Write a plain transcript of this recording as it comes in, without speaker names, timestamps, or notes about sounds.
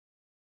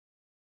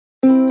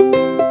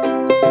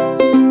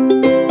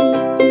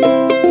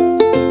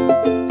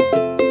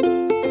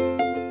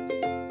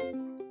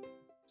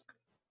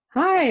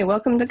Hi,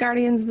 welcome to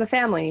Guardians of the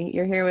Family.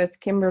 You're here with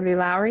Kimberly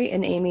Lowry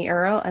and Amy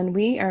Earle, and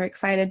we are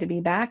excited to be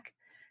back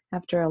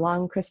after a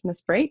long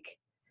Christmas break.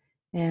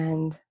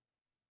 And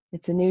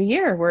it's a new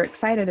year. We're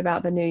excited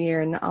about the new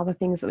year and all the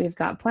things that we've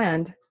got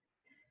planned.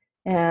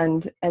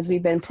 And as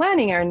we've been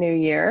planning our new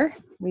year,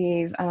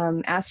 we've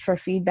asked for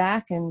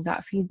feedback and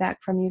got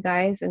feedback from you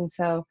guys. And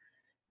so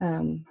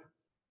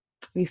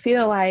we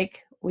feel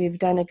like we've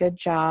done a good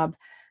job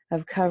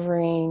of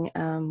covering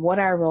what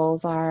our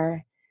roles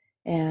are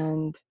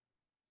and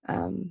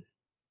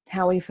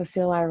how we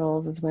fulfill our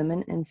roles as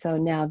women. And so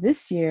now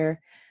this year,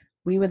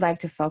 we would like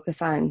to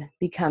focus on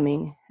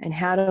becoming, and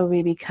how do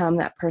we become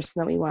that person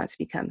that we want to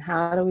become?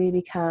 How do we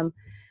become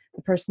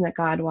the person that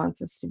God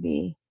wants us to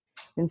be?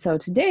 And so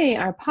today,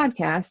 our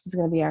podcast is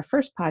going to be our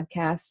first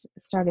podcast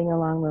starting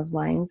along those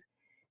lines.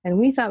 And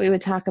we thought we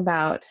would talk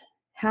about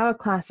how a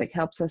classic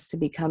helps us to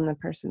become the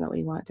person that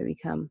we want to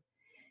become.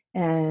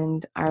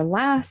 And our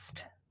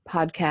last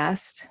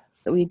podcast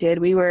that we did,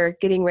 we were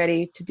getting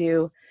ready to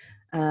do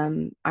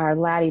our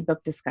Laddie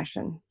book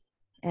discussion.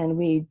 And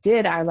we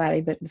did our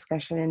Laddie book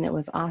discussion, and it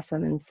was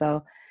awesome. And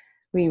so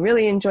we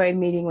really enjoyed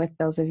meeting with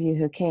those of you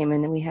who came,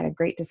 and we had a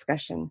great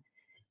discussion.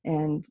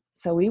 And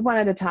so we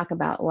wanted to talk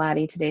about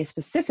Laddie today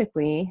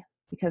specifically,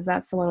 because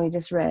that's the one we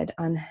just read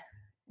on,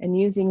 and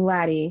using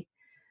Laddie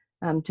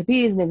to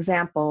be as an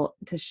example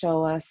to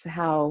show us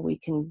how we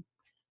can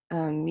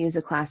use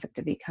a classic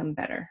to become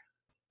better.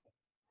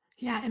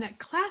 Yeah, and a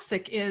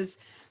classic is...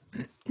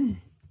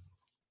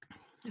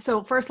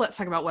 So first, let's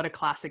talk about what a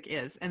classic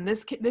is. And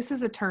this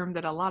is a term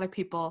that a lot of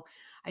people,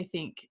 I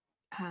think,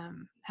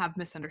 have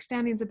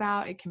misunderstandings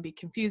about. It can be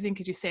confusing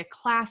because you say a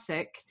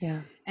classic,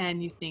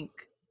 and you think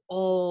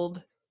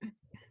old.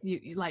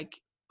 You like,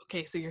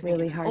 okay, so you're thinking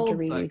really an hard old to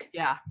read. book,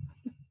 yeah,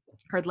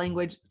 hard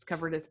language that's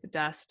covered with the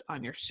dust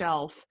on your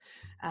shelf.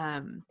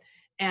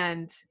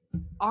 And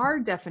our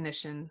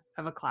definition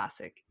of a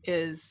classic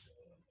is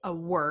a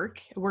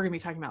work. We're going to be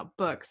talking about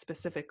books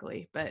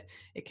specifically, but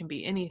it can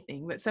be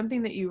anything, but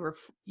something that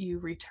you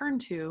return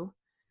to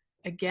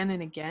again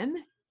and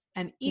again.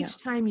 And each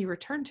time you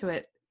return to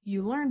it,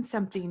 you learn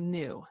something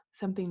new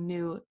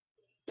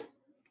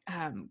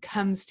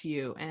comes to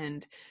you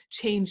and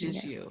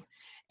changes you.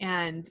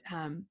 And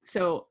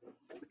so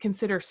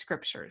consider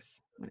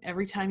scriptures.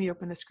 Every time you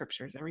open the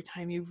scriptures, every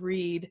time you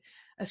read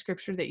a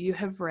scripture that you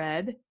have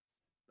read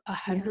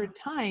 100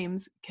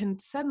 times can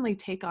suddenly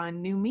take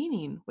on new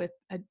meaning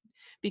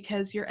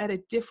because you're at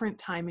a different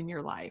time in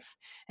your life,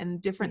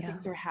 and different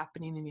things are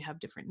happening, and you have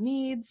different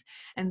needs.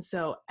 And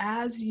so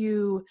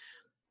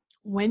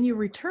when you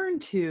return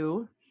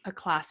to a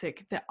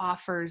classic that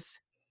offers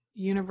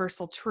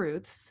universal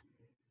truths,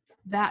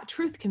 that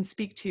truth can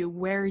speak to you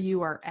where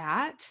you are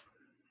at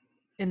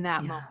in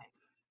that moment.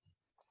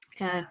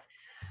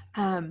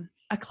 And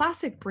a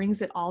classic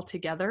brings it all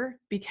together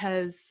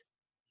because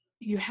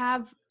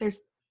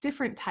there's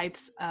different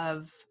types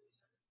of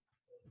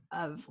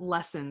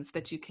lessons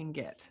that you can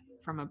get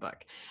from a book.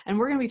 And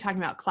we're going to be talking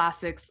about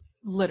classics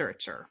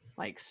literature,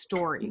 like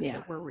stories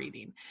that we're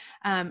reading.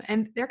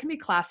 And there can be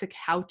classic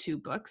how-to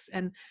books.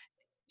 And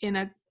in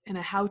a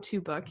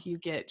how-to book, you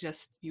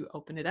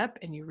open it up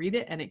and you read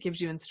it, and it gives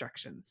you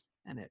instructions,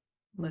 and it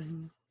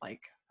lists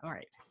like, all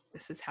right,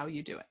 this is how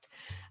you do it.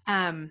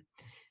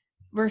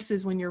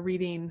 Versus when you're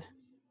reading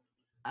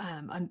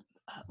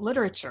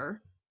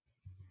literature,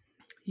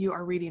 you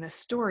are reading a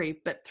story,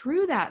 but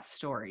through that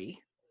story,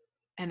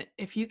 and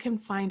if you can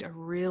find a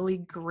really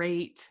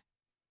great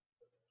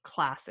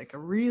classic, a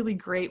really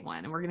great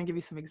one, and we're going to give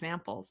you some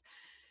examples,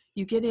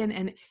 you get in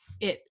and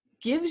it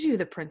gives you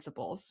the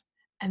principles,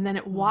 and then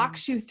it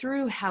walks you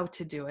through how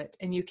to do it,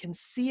 and you can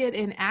see it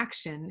in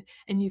action,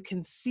 and you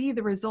can see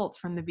the results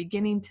from the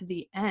beginning to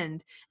the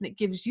end. And it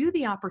gives you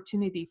the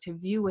opportunity to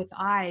view with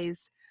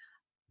eyes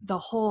the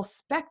whole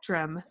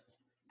spectrum,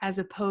 as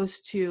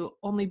opposed to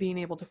only being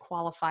able to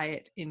qualify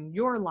it in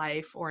your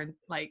life, or in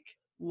like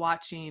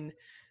watching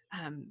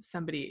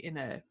somebody in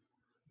a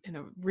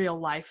real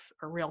life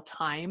or real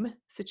time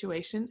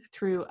situation.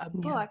 Through a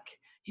book,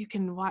 you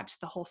can watch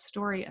the whole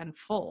story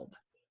unfold.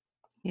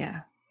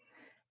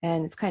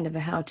 And it's kind of a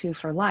how-to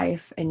for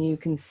life, and you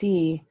can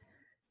see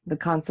the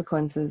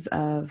consequences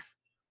of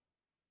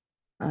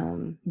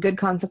good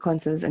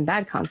consequences and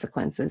bad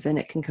consequences, and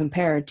it can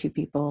compare two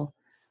people,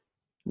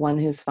 one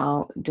who's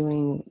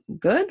doing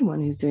good,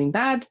 one who's doing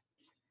bad.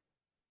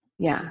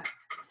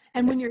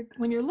 And when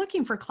you're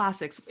looking for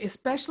classics,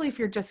 especially if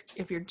you're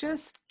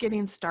just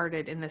getting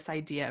started in this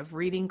idea of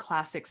reading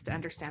classics to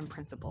understand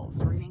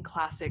principles, reading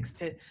classics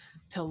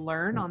to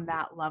learn on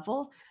that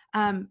level,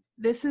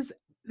 this is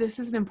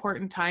an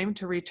important time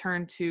to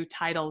return to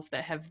titles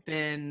that have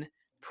been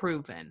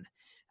proven,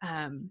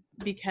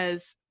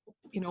 because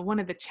one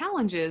of the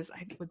challenges,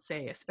 I would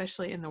say,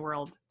 especially in the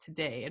world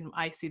today, and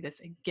I see this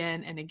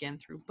again and again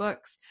through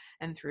books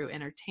and through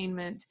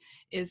entertainment,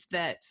 is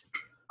that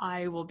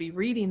I will be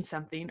reading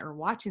something or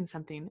watching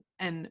something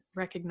and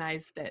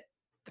recognize that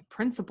the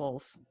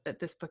principles that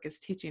this book is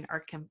teaching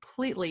are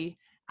completely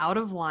out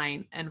of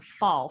line and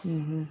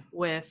false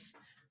with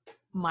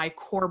my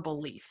core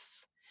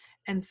beliefs.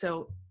 And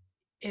so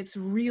it's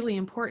really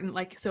important.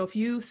 Like, so if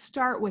you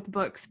start with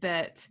books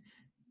that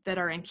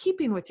are in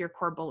keeping with your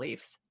core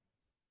beliefs,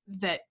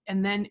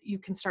 and then you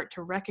can start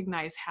to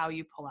recognize how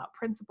you pull out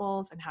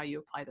principles and how you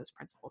apply those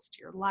principles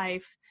to your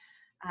life.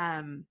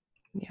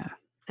 Yeah.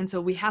 And so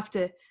we have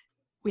to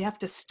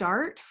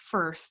start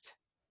first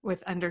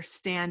with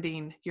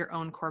understanding your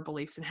own core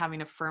beliefs and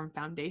having a firm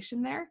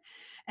foundation there.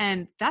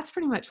 And that's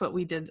pretty much what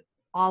we did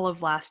all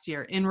of last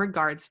year in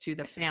regards to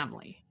the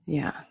family.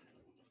 Yeah.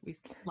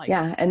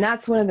 Yeah. And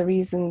that's one of the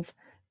reasons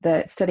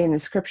that studying the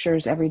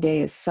scriptures every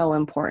day is so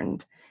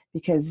important,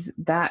 because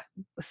that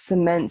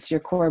cements your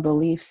core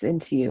beliefs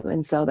into you.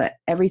 And so that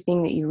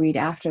everything that you read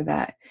after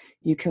that,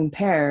 you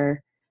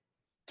compare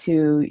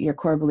to your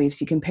core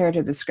beliefs, you compare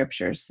to the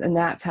scriptures. And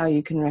that's how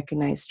you can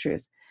recognize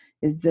truth.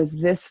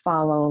 Does this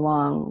follow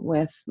along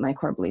with my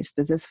core beliefs?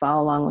 Does this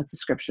follow along with the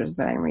scriptures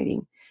that I'm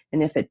reading?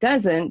 And if it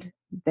doesn't,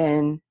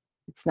 then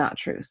it's not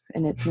truth.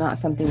 And it's not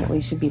something that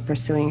we should be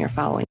pursuing or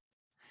following.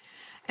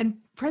 And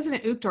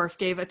President Uchtdorf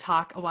gave a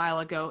talk a while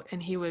ago,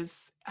 and he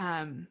was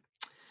talking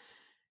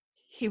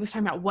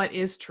about what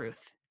is truth.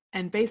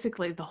 And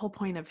basically the whole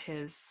point of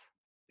his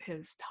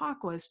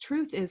talk was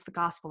truth is the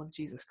gospel of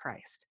Jesus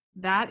Christ.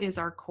 That is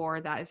our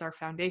core, that is our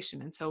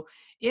foundation. And so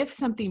if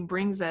something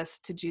brings us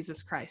to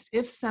Jesus Christ,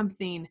 if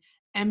something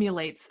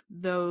emulates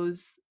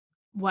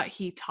what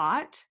he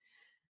taught,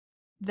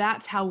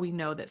 that's how we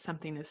know that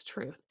something is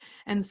truth.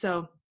 And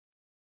so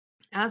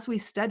as we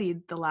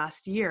studied the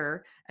last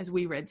year, as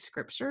we read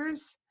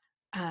scriptures,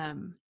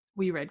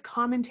 we read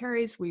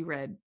commentaries, we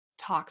read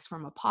talks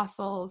from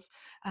apostles,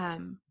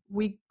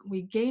 we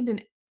gained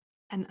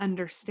an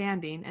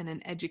understanding and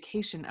an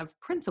education of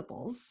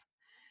principles.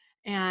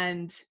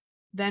 And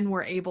then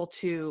we're able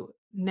to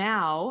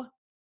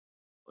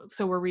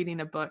so we're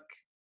reading a book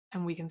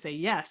and we can say,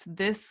 yes,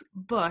 this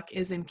book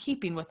is in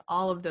keeping with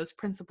all of those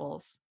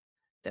principles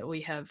that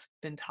we have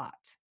been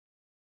taught.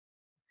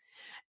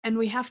 And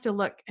we have to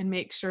look and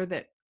make sure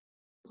that,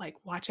 like,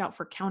 watch out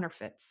for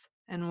counterfeits.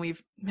 And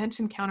we've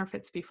mentioned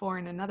counterfeits before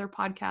in another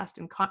podcast,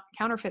 and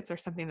counterfeits are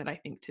something that I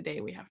think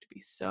today we have to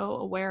be so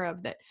aware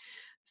of, that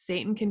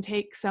Satan can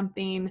take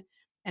something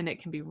and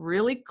it can be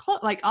really close.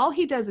 Like, all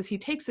he does is he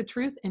takes the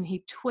truth and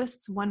he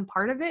twists one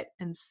part of it,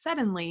 and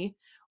suddenly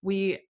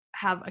we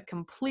have a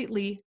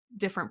completely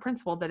different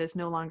principle that is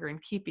no longer in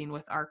keeping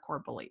with our core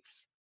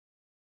beliefs.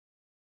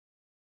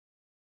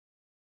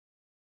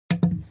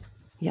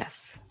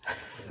 Yes.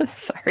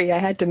 Sorry, I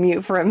had to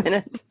mute for a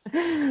minute.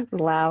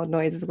 Loud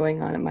noises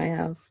going on at my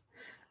house.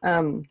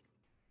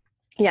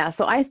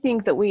 So I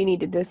think that we need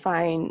to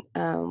define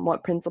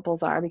what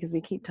principles are, because we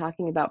keep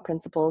talking about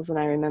principles. And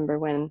I remember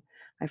when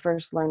I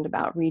first learned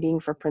about reading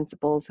for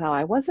principles, how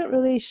I wasn't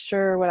really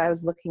sure what I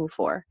was looking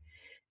for.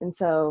 And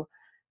so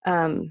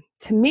to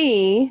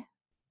me,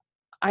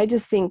 I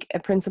just think a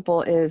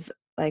principle is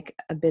like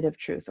a bit of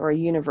truth, or a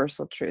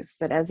universal truth,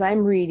 that as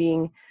I'm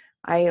reading,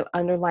 I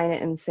underline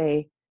it and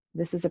say,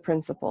 this is a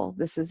principle,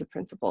 this is a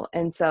principle.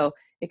 And so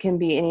it can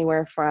be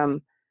anywhere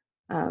from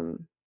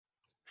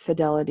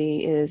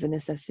fidelity is a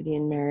necessity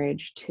in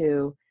marriage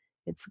to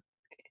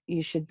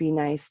you should be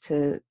nice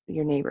to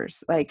your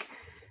neighbors. Like,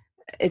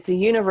 it's a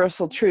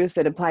universal truth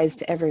that applies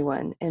to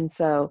everyone. And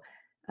so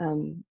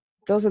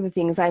those are the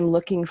things I'm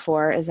looking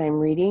for as I'm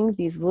reading,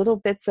 these little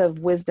bits of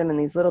wisdom and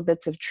these little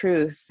bits of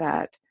truth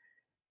that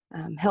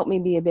help me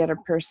be a better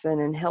person,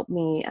 and help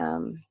me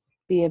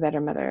be a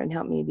better mother, and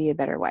help me be a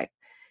better wife.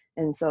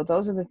 And so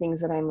those are the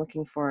things that I'm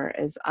looking for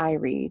as I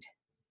read.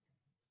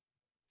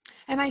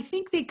 And I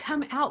think they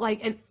come out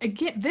like, and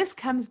again, this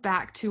comes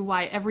back to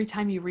why every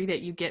time you read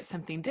it, you get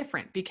something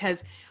different,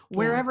 because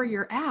wherever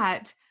you're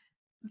at,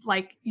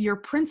 like, your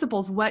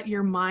principles, what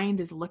your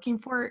mind is looking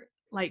for,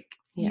 like,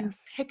 you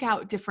pick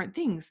out different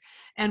things.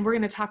 And we're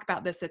going to talk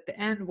about this at the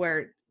end,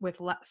 where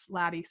with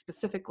Laddie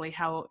specifically,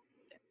 how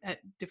at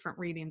different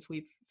readings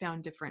we've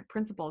found different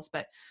principles.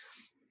 But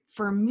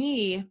for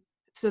me,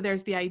 so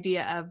there's the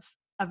idea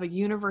of a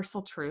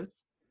universal truth,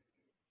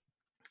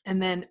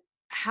 and then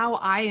how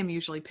I am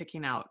usually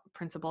picking out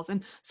principles.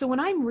 And so when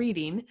I'm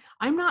reading,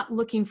 I'm not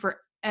looking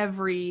for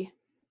every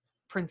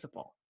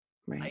principle.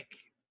 Right. Like,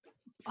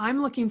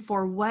 I'm looking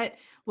for what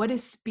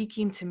is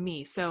speaking to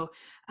me. So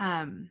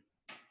a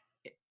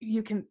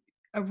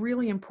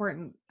really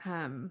important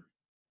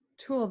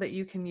tool that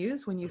you can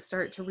use when you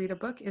start to read a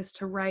book is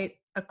to write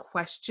a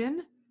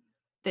question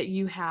that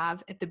you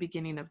have at the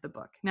beginning of the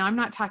book. Now, I'm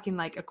not talking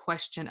like a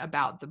question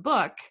about the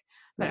book,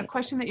 but a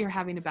question that you're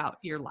having about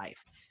your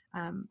life.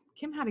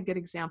 Kim had a good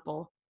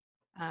example.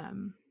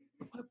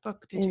 What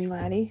book did you? In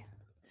Laddie?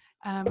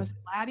 Was it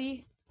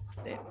Laddie?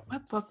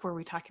 What book were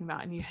we talking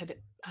about? And you had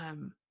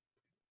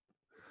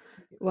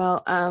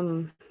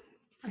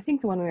I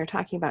think the one we were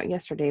talking about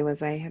yesterday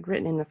was, I had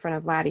written in the front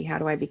of Laddie, how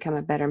do I become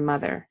a better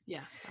mother?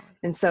 Yeah.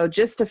 And so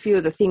just a few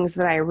of the things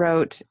that I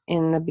wrote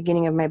in the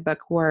beginning of my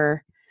book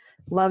were,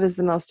 love is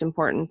the most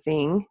important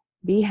thing.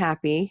 Be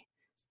happy.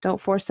 Don't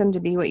force them to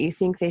be what you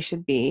think they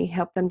should be.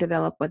 Help them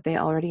develop what they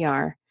already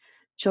are.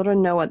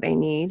 Children know what they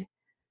need.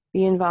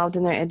 be involved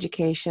in their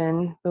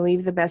education,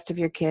 believe the best of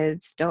your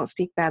kids, don't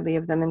speak badly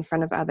of them in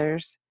front of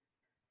others,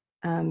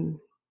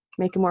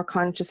 make a more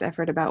conscious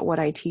effort about what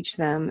I teach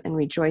them, and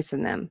rejoice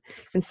in them.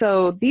 And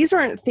so these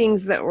aren't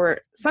things that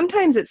were,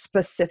 sometimes it's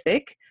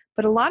specific,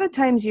 but a lot of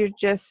times you're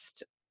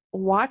just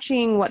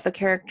watching what the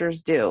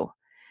characters do.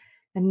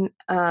 And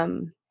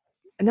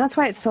that's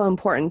why it's so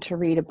important to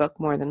read a book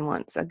more than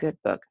once, a good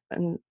book.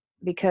 And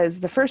because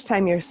the first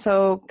time you're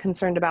so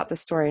concerned about the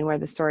story and where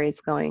the story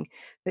is going,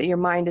 that your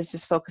mind is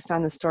just focused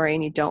on the story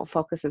and you don't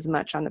focus as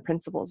much on the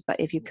principles. But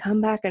if you come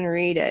back and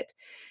read it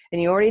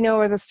and you already know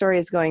where the story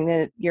is going,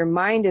 then your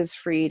mind is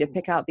free to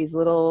pick out these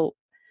little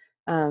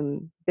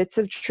bits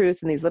of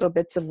truth and these little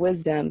bits of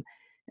wisdom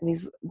and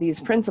these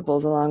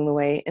principles along the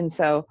way. And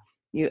so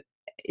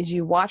as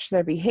you watch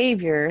their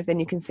behavior, then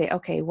you can say,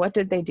 okay, what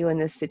did they do in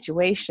this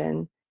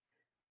situation?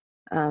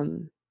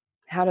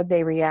 How did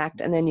they react?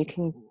 And then you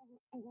can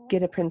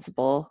get a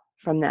principle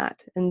from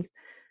that. And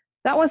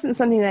that wasn't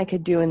something that I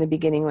could do in the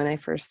beginning when I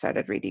first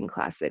started reading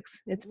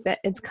classics.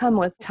 It's come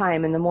with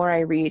time, and the more I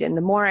read, and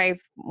the more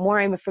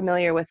I'm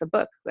familiar with a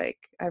book. Like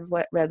I've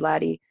read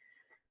Laddie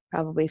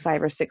probably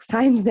 5 or 6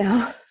 times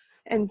now,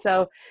 and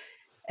so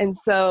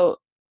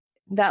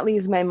that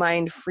leaves my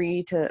mind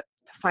free to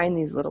find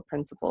these little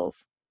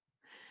principles.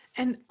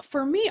 And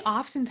for me,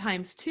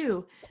 oftentimes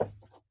too,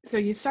 so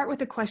you start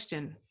with a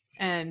question,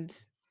 and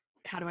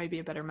how do I be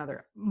a better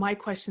mother? My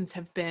questions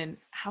have been,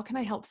 how can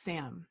I help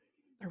Sam?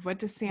 Or what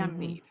does Sam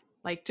need?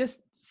 Like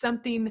just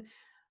something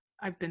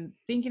I've been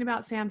thinking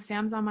about Sam.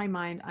 Sam's on my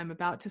mind. I'm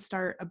about to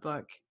start a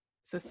book.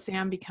 So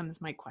Sam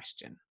becomes my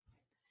question.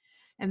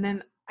 And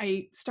then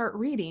I start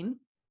reading,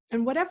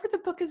 and whatever the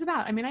book is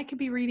about, I mean, I could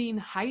be reading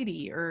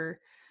Heidi or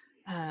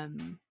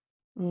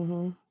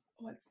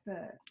what's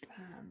the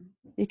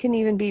you can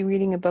even be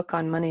reading a book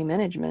on money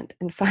management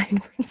and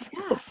find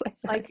principles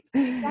like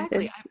that.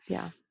 Exactly.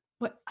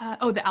 What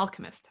The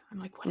Alchemist. I'm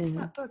like, what is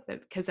that book?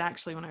 Because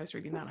actually when I was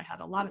reading that, I had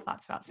a lot of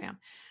thoughts about Sam.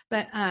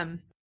 But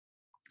and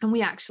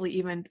we actually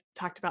even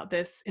talked about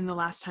this in the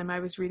last time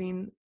I was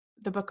reading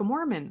the Book of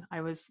Mormon.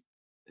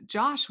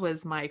 Josh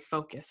was my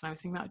focus, and I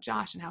was thinking about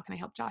Josh and how can I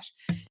help Josh.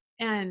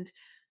 And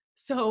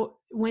so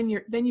when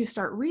you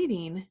start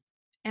reading,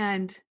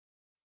 and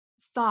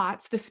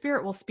thoughts, the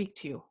Spirit will speak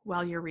to you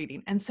while you're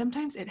reading. And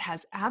sometimes it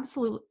has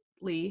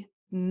absolutely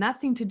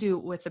nothing to do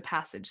with the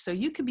passage. So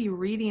you could be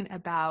reading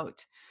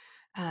about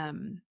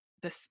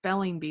the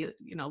spelling bee,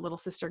 little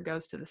sister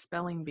goes to the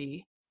spelling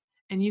bee,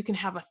 and you can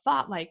have a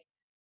thought like,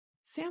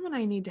 Sam and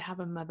I need to have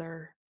a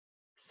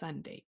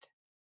mother-son date.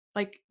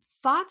 Like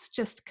thoughts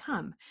just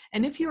come.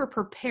 And if you are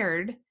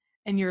prepared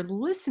and you're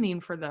listening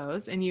for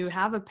those, and you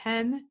have a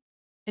pen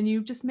and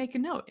you just make a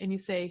note and you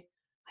say,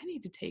 I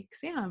need to take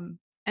Sam.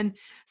 And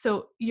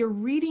so you're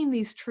reading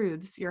these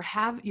truths, you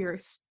have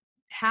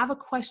a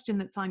question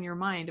that's on your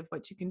mind of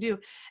what you can do.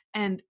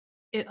 And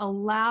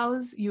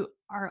you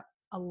are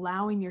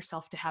allowing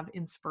yourself to have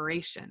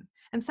inspiration.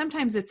 And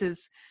sometimes it's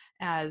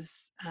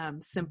as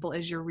simple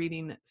as you're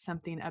reading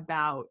something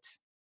about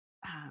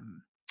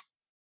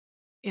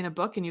in a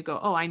book and you go,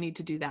 oh, I need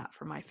to do that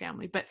for my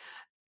family. But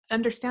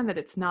understand that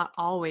it's not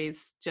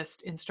always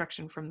just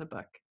instruction from the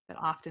book, that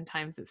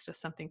oftentimes it's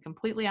just something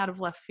completely out of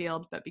left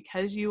field. But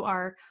because you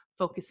are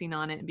focusing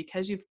on it, and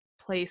because you've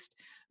placed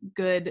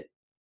good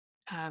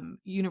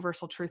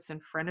universal truths in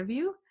front of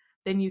you,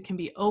 then you can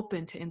be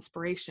open to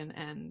inspiration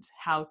and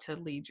how to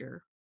lead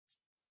your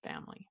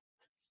family.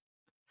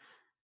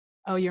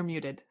 Oh, you're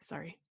muted.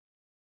 Sorry.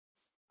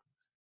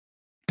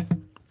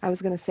 I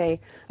was going to say,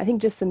 I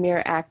think just the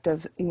mere act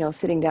of,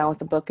 sitting down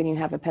with a book and you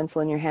have a pencil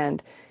in your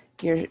hand,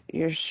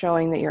 you're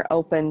showing that you're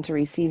open to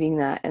receiving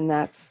that. And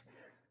that's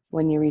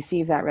when you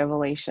receive that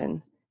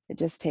revelation. It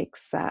just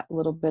takes that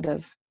little bit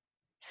of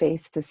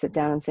faith to sit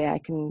down and say, I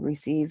can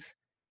receive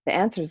the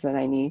answers that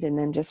I need, and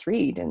then just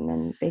read, and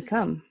then they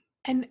come.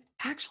 And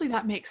actually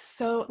that makes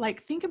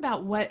think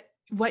about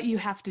what you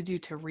have to do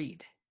to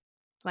read.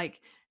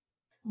 Like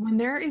when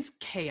there is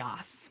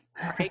chaos,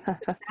 right?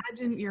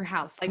 Imagine your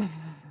house. Like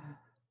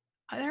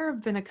there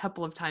have been a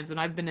couple of times when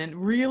I've been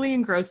really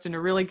engrossed in a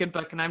really good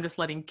book and I'm just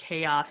letting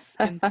chaos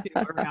ensue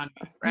around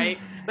me, right?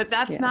 But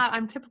that's not,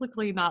 I'm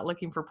typically not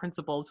looking for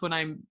principles when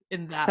I'm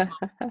in that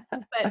moment.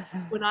 But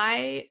when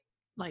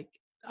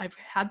I've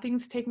had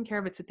things taken care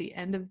of, it's at the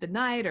end of the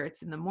night or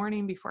it's in the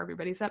morning before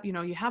everybody's up,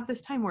 you have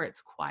this time where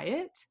it's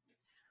quiet.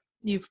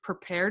 You've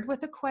prepared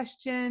with a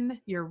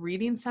question, you're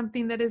reading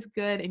something that is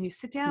good, and you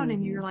sit down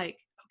and you're like,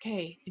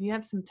 okay, and you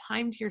have some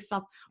time to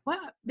yourself.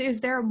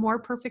 Is there a more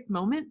perfect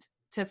moment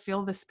to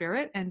feel the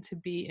Spirit and to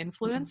be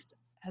influenced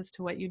as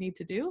to what you need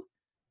to do?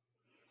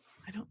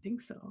 I don't think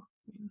so.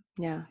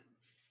 Yeah.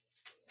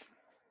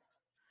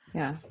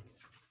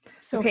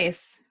 So, okay,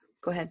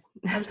 go ahead.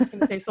 I was just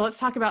going to say, so let's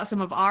talk about some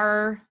of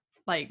our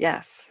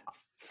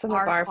some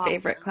of our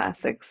favorite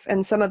classics,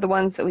 and some of the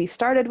ones that we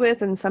started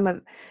with, and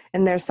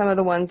there's some of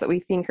the ones that we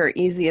think are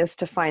easiest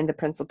to find the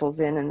principles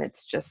in, and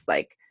it's just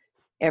like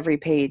every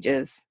page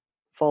is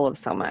full of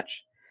so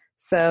much.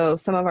 So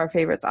some of our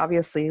favorites,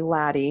 obviously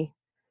Laddie,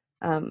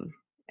 and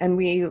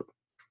we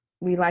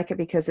we like it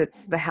because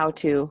it's the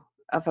how-to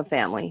of a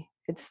family.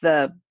 It's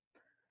the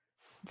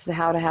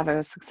how to have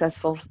a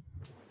successful,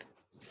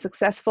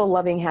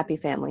 loving, happy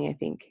family, I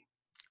think.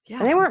 Yeah.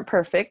 And they weren't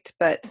perfect,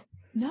 but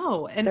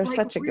No. And they're like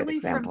such a good really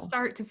from example.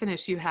 start to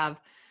finish, you have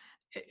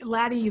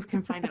Laddie, you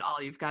can find it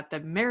all. You've got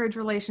the marriage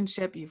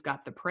relationship, you've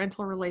got the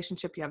parental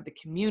relationship, you have the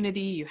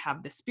community, you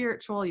have the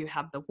spiritual, you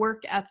have the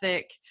work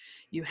ethic,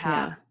 you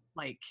have Yeah.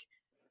 like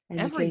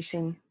everything.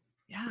 Education.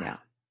 Yeah. Yeah.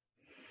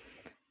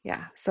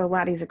 Yeah. So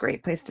Laddie's a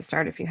great place to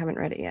start if you haven't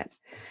read it yet.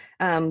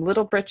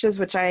 Little Britches,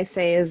 which I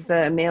say is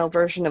the male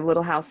version of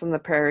Little House on the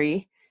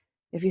Prairie.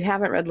 If you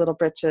haven't read Little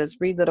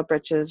Britches, read Little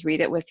Britches, read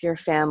it with your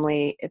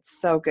family. It's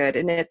so good.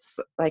 And it's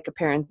like a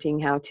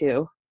parenting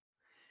how-to,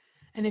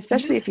 And if you,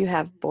 especially if you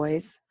have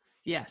boys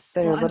yes,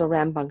 that are well, a little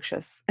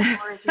rambunctious.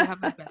 or if you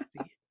have a Betsy.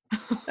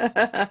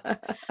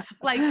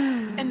 Like,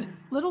 and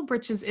Little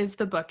Britches is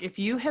the book. If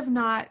you have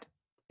not,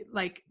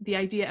 like, the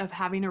idea of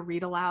having a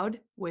read aloud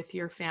with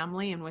your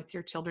family and with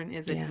your children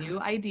is a Yeah. new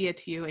idea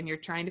to you, and you're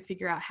trying to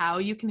figure out how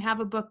you can have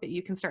a book that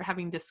you can start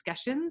having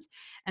discussions,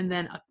 and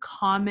then a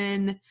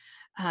common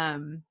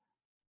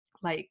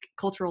like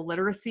cultural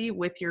literacy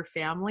with your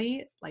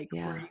family, like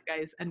where Yeah. you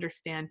guys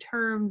understand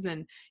terms,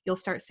 and you'll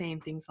start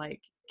saying things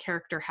like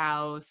character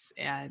house,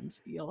 and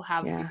you'll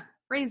have Yeah. these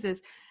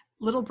phrases.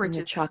 Little And the Britches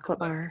is the chocolate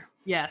book. bar.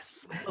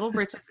 Yes, Little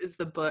Britches is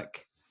the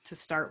book to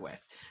start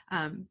with,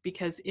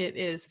 because it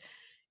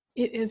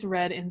is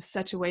read in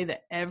such a way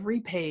that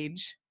every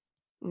page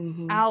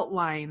Mm-hmm.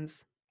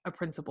 outlines a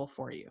principle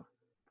for you.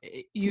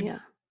 Yeah.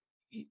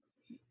 You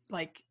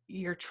like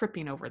you're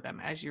tripping over them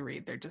as you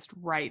read. They're just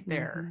right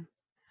there. Mm-hmm.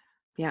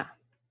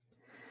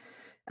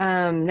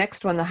 Yeah.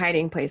 Next one, The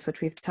Hiding Place,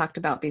 which we've talked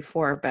about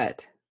before,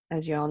 but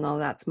as you all know,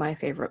 that's my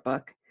favorite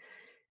book.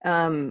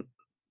 And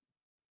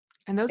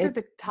those are It,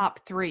 the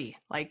top three.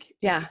 Like, if you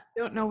yeah,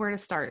 don't know where to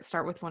start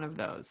with one of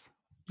those.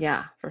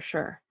 yeah, for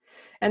sure.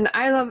 And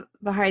I love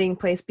The Hiding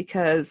Place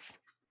because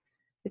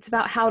it's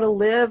about how to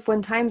live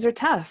when times are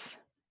tough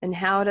and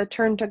how to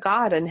turn to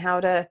God and how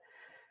to,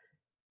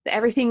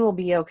 everything will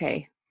be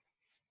okay.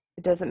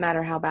 It doesn't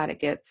matter how bad it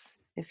gets.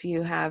 If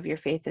you have your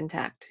faith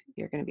intact,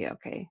 you're going to be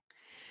okay.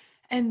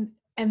 And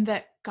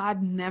that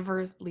God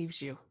never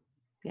leaves you.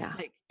 Yeah.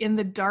 Like, in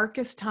the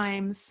darkest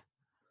times,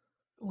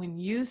 when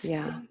you Yeah.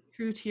 stay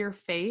true to your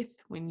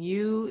faith, when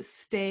you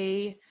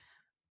stay,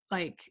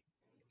 like,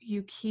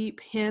 you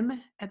keep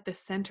him at the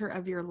center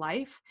of your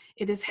life,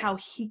 it is how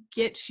he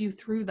gets you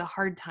through the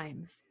hard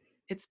times.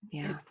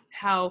 Yeah. It's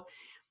how,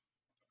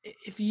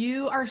 if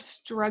you are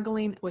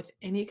struggling with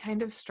any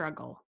kind of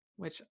struggle,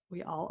 which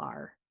we all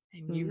are,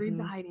 and you read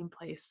The Mm-hmm. Hiding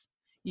Place,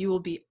 you will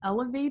be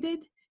elevated,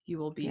 you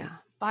will be Yeah.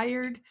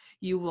 inspired,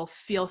 you will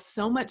feel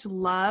so much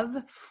love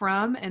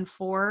from and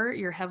for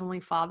your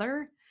Heavenly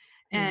Father,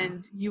 Yeah.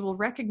 and you will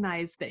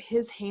recognize that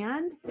his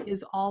hand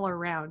is all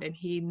around and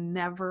he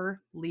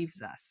never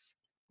leaves us.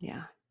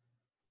 Yeah.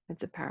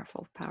 It's a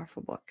powerful,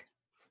 powerful book.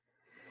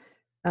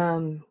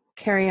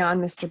 Carry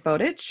On, Mr.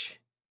 Bowditch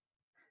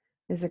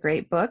is a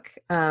great book.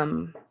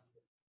 That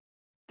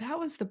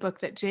was the book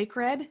that Jake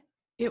read.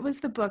 It was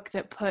the book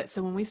that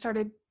so when we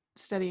started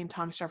studying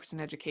Thomas Jefferson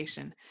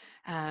education,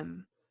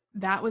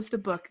 that was the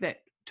book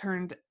that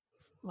turned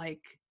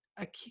like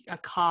a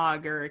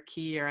cog or a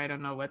key, or I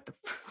don't know what the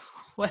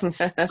what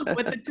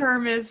the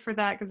term is for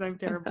that, because I'm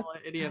terrible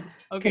at idioms.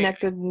 Okay,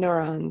 Connected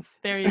neurons.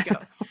 there you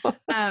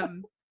go.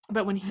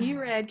 But when he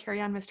read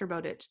Carry On, Mr.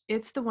 Bowditch,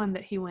 it's the one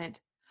that he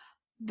went,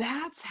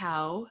 that's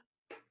how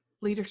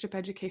leadership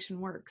education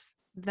works.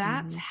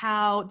 That's Mm-hmm.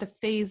 how the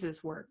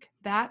phases work.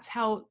 That's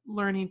how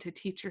learning to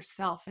teach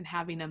yourself and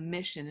having a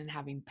mission and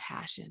having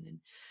passion.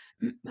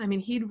 And I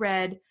mean, he'd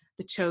read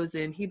The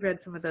Chosen, he'd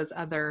read some of those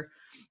other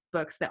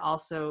books that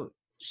also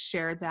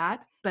share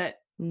that, but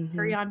Mm-hmm.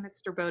 Carry On,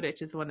 Mr.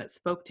 Bowditch is the one that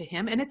spoke to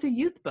him. And it's a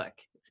youth book.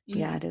 It's easy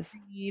Yeah, it to is.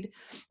 read.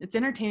 It's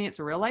entertaining. It's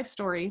a real life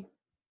story.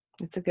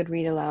 It's a good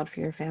read aloud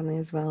for your family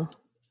as well.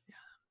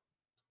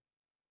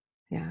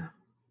 Yeah.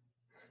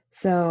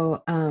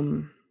 So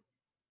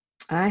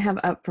I have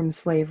Up From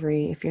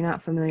Slavery. If you're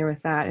not familiar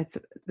with that, it's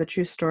the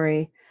true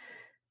story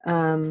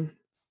of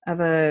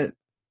a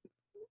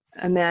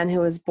man who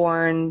was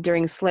born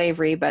during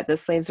slavery, but the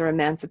slaves were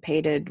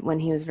emancipated when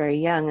he was very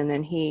young, and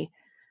then he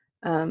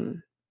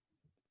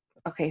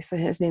okay, so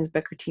his name is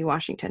Booker T.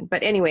 Washington.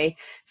 But anyway,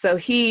 so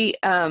he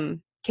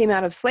came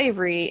out of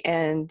slavery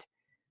and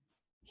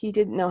he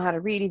didn't know how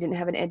to read. He didn't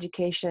have an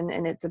education,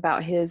 and it's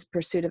about his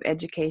pursuit of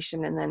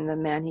education and then the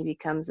man he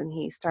becomes. And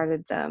he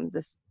started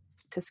this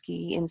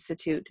Tuskegee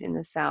Institute in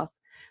the South,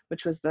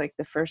 which was like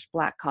the first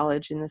Black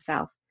college in the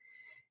South.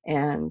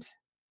 And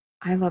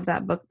I love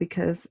that book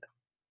because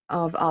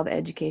of all the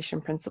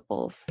education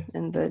principles,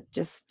 and the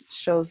just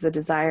shows the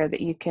desire that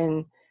you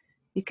can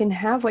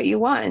have what you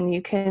want and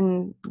you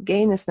can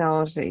gain this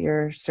knowledge that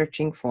you're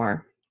searching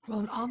for. Well,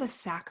 and all the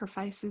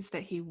sacrifices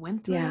that he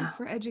went through Yeah.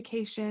 for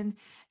education,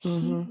 he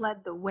Mm-hmm.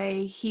 led the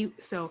way. He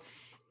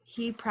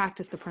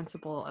practiced the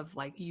principle of,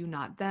 like, you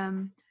not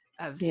them,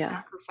 of Yeah.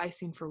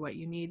 sacrificing for what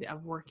you need,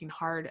 of working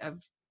hard,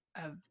 of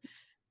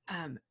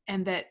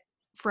and that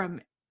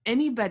from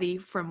anybody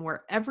from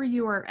wherever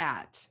you are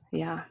at,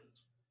 Yeah.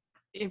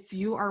 if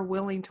you are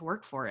willing to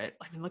work for it,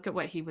 I mean, look at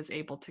what he was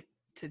able to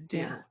Yeah. do.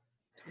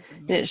 It was And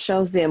amazing. it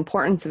shows the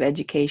importance of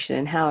education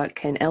and how it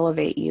can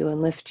elevate you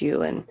and lift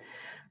you, and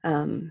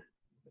um,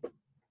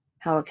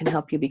 how it can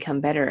help you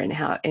become better, and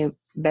how it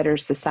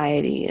betters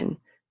society and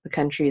the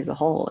country as a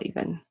whole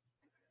even.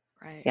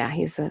 Right. Yeah,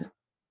 he's a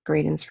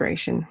great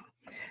inspiration.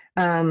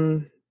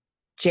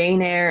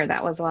 Jane Eyre,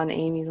 that was on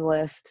Amy's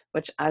list,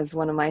 which is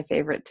one of my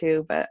favorite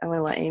too, but I'm going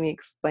to let Amy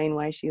explain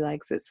why she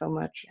likes it so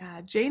much.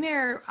 Yeah, Jane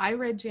Eyre, I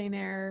read Jane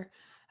Eyre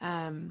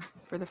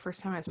for the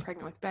first time. I was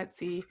pregnant with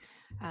Betsy.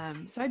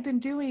 So I'd been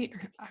doing,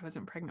 I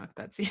wasn't pregnant with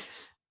Betsy.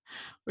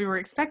 We were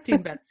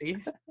expecting Betsy.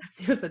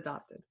 Betsy was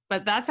adopted.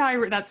 But that's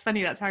how that's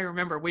funny. That's how I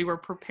remember. We were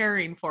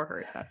preparing for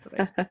her. That's what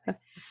I should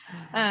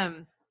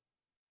say.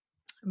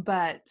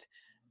 But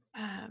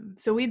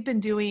so we'd been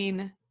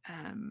doing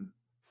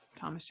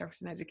Thomas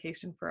Jefferson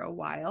education for a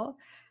while.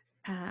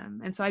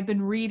 And so I'd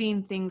been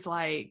reading things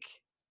like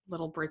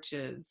Little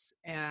Britches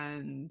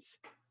and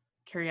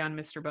Carry On,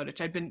 Mr. Bowditch.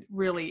 I'd been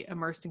really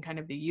immersed in kind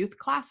of the youth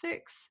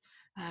classics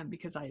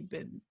because I had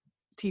been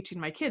teaching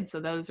my kids. So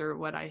those are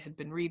what I had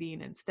been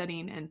reading and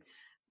studying. And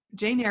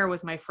Jane Eyre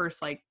was my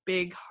first like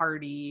big,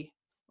 hearty,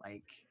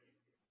 like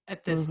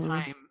at this Mm-hmm.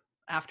 time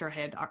after I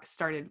had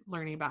started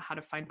learning about how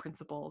to find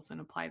principles and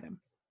apply them.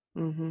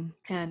 Mm-hmm.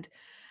 And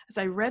as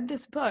I read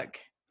this book,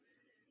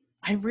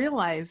 I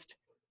realized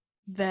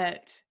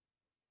that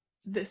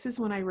this is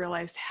when I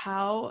realized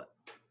how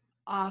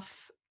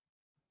off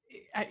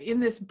in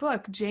this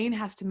book, Jane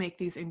has to make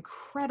these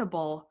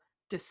incredible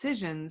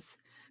decisions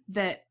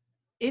that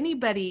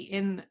anybody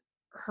in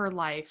her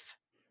life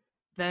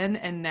then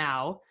and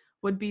now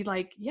would be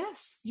like,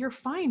 yes, you're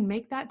fine,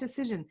 make that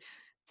decision.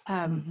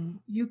 Mm-hmm.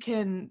 You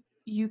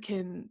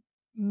can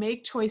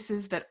make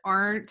choices that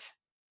aren't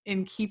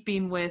in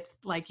keeping with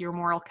like your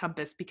moral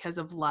compass because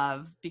of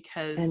love,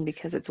 because And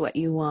because it's what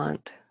you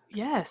want.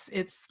 yes,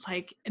 it's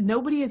like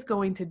nobody is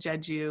going to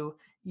judge you.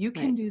 You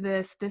can Right. do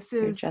this. This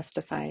You're is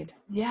justified.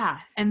 yeah.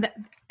 And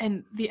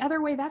the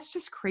other way, that's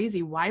just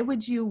crazy. Why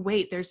would you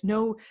wait? There's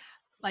no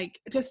like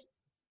just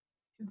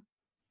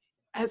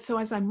so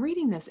as I'm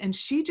reading this, and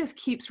she just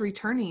keeps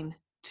returning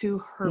to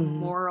her Mm-hmm.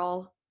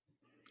 moral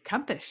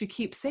compass. She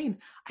keeps saying,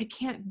 I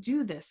can't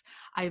do this.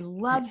 I Right.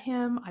 love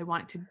him. I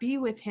want to be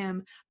with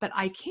him, but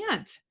I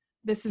can't.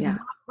 This is Yeah.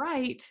 not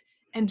right.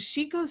 And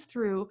she goes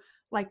through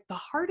like the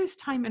hardest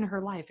time in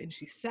her life and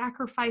she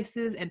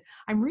sacrifices. And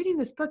I'm reading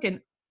this book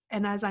and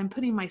as I'm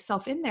putting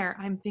myself in there,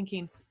 I'm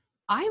thinking,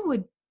 I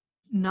would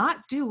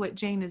not do what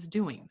Jane is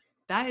doing.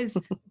 That is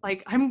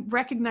like, I'm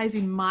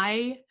recognizing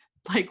my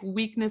like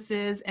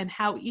weaknesses and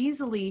how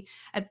easily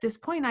at this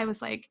point I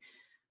was like,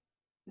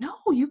 no,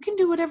 you can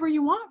do whatever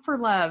you want for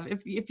love.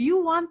 If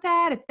you want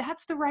that, if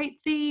that's the right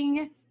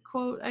thing,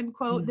 quote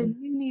unquote, Mm-hmm. then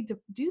you need to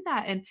do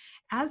that. And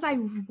as I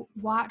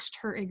watched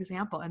her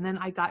example, and then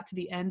I got to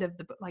the end of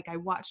the book, like I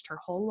watched her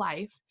whole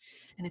life,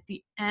 and at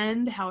the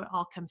end, how it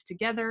all comes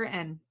together,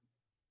 and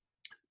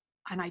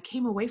I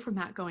came away from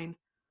that going,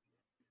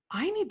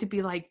 I need to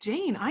be like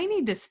Jane. I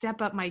need to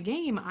step up my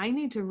game. I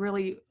need to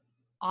really,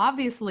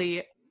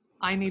 obviously,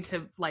 I need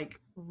to like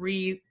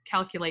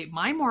recalculate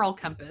my moral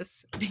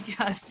compass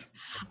because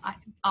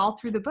all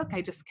through the book,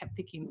 I just kept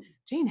thinking,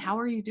 Jane, how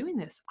are you doing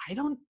this? I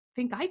don't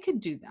think I could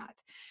do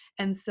that.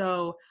 And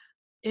so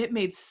it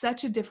made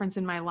such a difference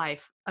in my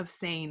life of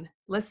saying,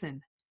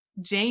 listen,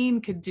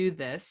 Jane could do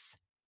this.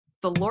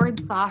 The Lord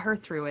saw her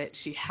through it.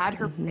 She had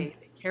her Mm-hmm. faith,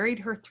 it carried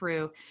her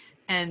through.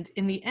 And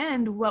in the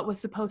end, what was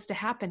supposed to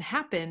happen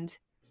happened.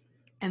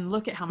 And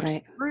look at how much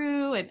Right. she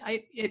grew. And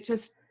it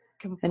just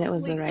And it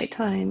was the right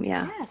completely, time.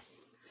 Yeah. yes.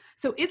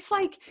 So it's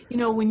like, you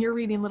know, when you're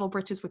reading Little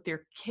Britches with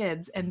your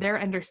kids and they're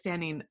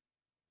understanding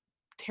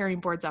tearing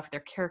boards off their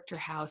character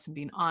house and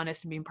being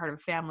honest and being part of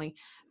a family,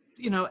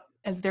 you know,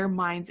 as their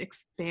minds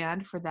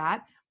expand for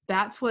that,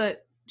 that's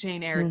what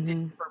Jane Eyre did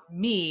Mm-hmm. for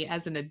me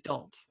as an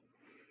adult.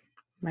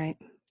 Right.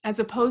 As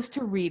opposed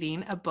to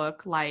reading a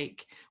book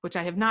like, which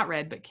I have not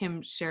read, but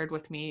Kim shared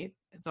with me,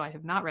 and so I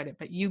have not read it,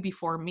 but You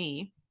Before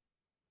Me,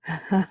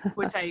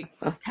 which I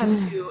come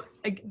to,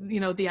 you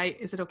know,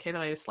 is it okay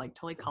that I just like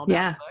totally called out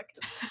Yeah.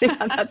 the Yeah,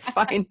 book? that's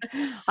fine.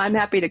 I'm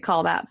happy to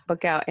call that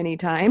book out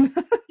anytime.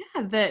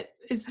 Yeah, that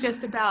is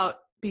just about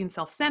being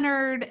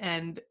self-centered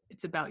and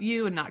it's about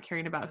you and not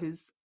caring about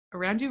who's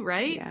around you,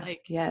 right? Yeah.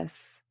 Like,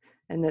 Yes.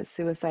 And that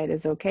suicide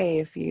is okay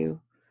if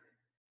you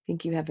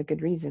think you have a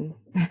good reason.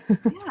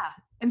 yeah.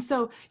 And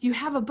so you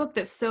have a book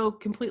that's so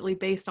completely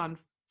based on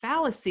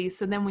fallacy.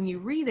 So then when you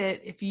read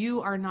it, if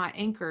you are not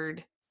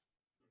anchored,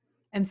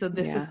 and so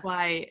this is Yeah.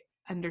 why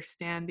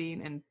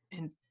understanding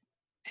and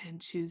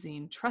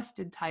choosing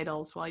trusted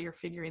titles while you're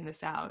figuring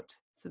this out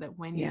so that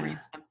when you Yeah. read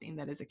something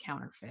that is a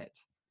counterfeit.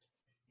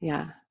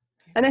 Yeah.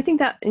 And I think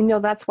that,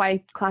 that's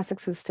why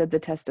classics have stood the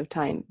test of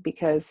time,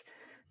 because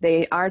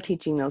they are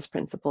teaching those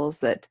principles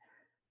that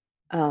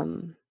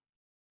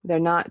they're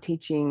not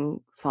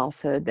teaching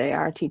falsehood. They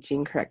are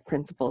teaching correct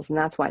principles. And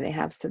that's why they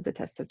have stood the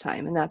test of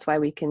time. And that's why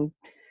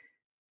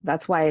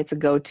it's a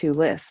go-to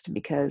list,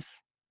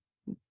 because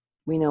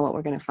we know what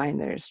we're going to find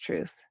there is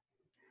truth.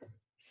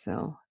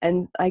 So,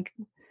 and like,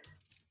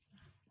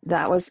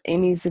 that was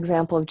Amy's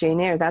example of Jane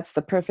Eyre. That's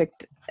the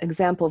perfect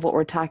example of what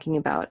we're talking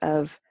about,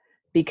 of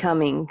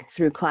becoming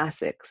through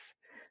classics.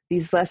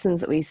 These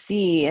lessons that we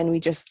see, and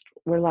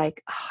we're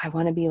like, oh, I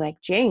want to be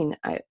like Jane.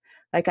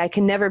 I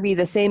can never be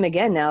the same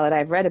again now that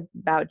I've read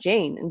about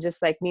Jane. And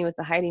just like me with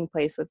The Hiding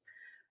Place with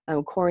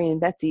Corey and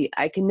Betsy,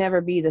 I can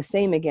never be the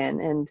same again.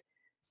 And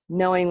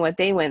knowing what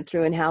they went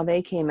through and how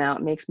they came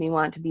out makes me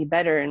want to be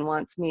better, and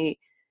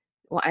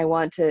I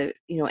want to,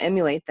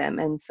 emulate them.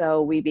 And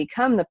so we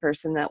become the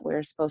person that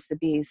we're supposed to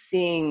be,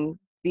 seeing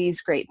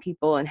these great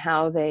people and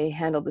how they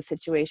handled the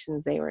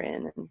situations they were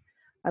in. And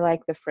I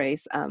like the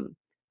phrase,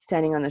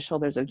 standing on the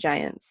shoulders of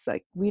giants.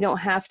 Like, we don't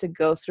have to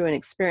go through and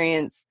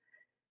experience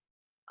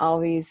all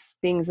these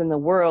things in the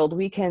world.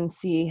 We can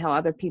see how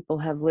other people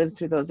have lived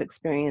through those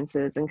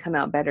experiences and come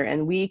out better,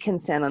 and we can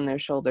stand on their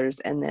shoulders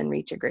and then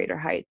reach a greater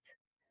height.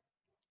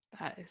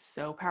 That is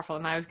so powerful.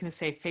 And I was going to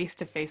say, face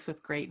to face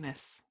with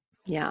greatness.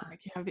 Yeah.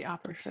 Like, you have the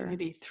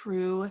opportunity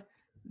through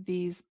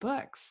these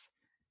books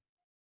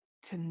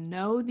to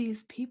know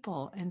these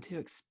people and to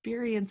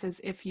experience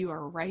as if you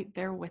are right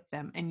there with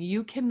them. And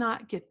you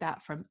cannot get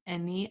that from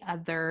any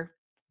other.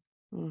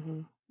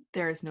 Mm-hmm.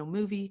 There is no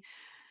movie.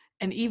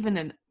 And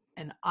even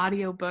an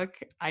audiobook,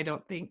 I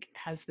don't think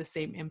has the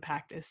same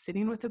impact as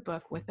sitting with a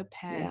book with a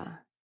pen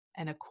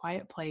and a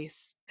quiet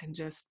place and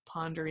just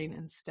pondering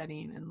and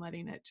studying and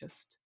letting it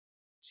just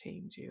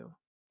change you.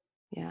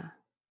 Yeah.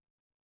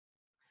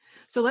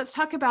 So let's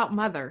talk about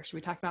Mother. Should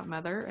we talk about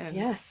Mother?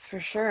 Yes, for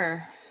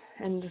sure.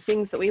 And the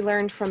things that we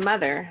learned from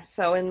Mother.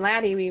 So in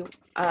Laddie,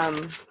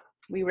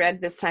 we read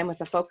this time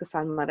with a focus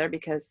on Mother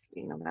because,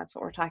 that's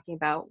what we're talking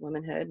about,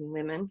 womanhood and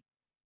women.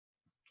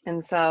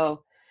 And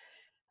so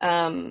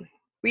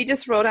we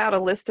just wrote out a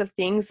list of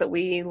things that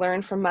we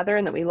learned from Mother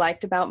and that we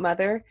liked about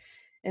Mother.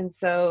 And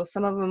so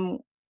some of them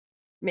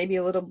may be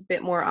a little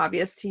bit more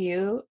obvious to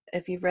you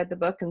if you've read the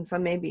book, and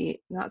some may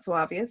be not so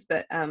obvious,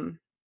 but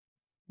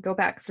go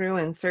back through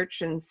and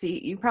search and see.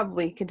 You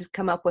probably could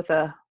come up with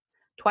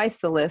twice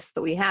the list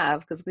that we have,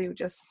 because we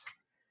just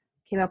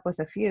came up with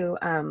a few.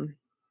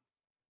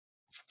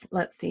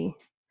 Let's see.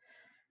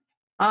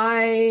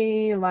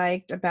 I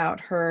liked about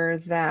her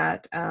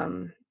that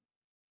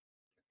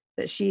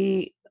that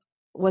she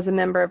was a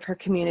member of her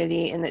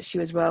community and that she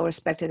was well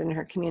respected in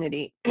her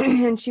community.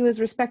 And she was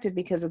respected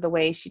because of the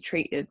way she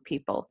treated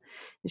people.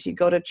 She'd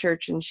go to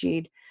church and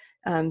she'd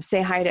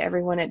say hi to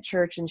everyone at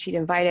church, and she'd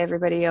invite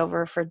everybody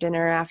over for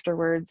dinner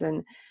afterwards.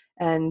 And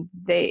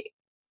they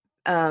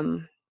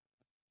and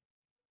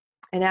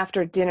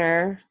after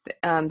dinner,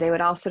 they would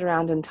all sit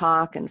around and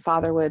talk, and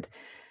Father would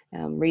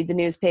read the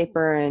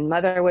newspaper, and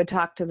Mother would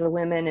talk to the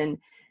women,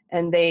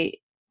 and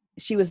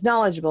she was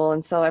knowledgeable,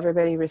 and so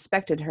everybody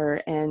respected her,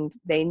 and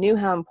they knew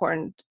how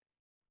important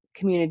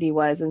community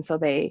was, and so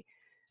they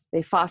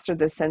fostered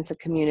this sense of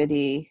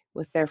community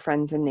with their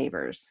friends and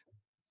neighbors.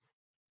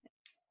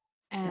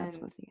 And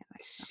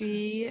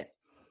she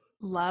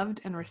loved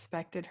and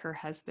respected her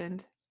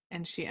husband,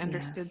 and she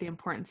understood the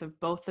importance of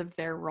both of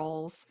their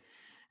roles.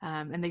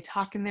 And they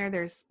talk in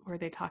there's where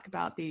they talk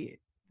about the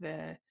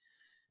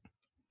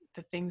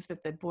things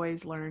that the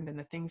boys learned and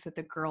the things that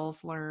the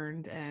girls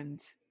learned,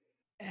 and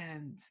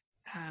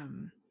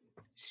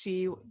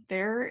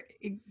their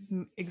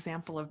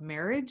example of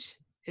marriage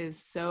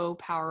is so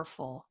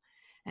powerful.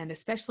 And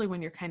especially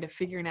when you're kind of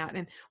figuring out,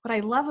 and what I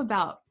love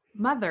about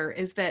Mother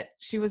is that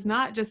she was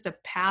not just a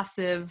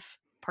passive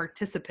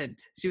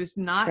participant. She was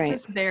not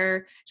just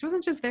there. She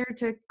wasn't just there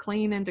to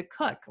clean and to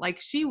cook. Like,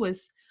 she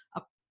was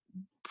a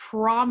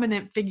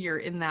prominent figure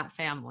in that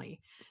family.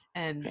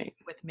 And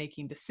with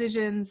making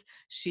decisions,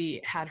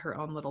 she had her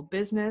own little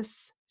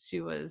business.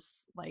 She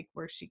was like,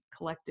 where she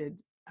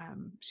collected,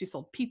 she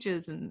sold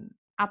peaches and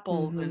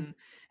apples, and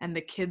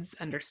the kids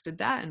understood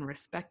that and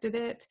respected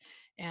it.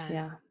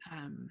 And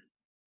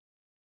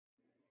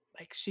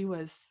like, she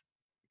was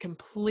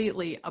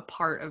completely a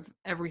part of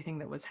everything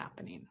that was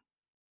happening.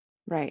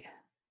 Right.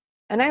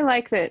 And I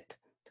like that,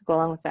 to go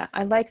along with that,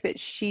 I like that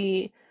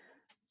she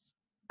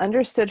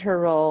understood her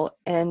role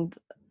and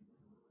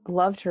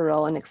loved her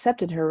role and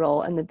accepted her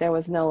role, and that there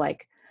was no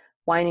like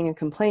whining and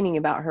complaining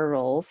about her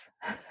roles.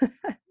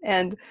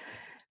 And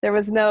there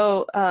was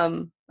no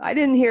I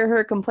didn't hear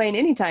her complain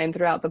anytime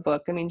throughout the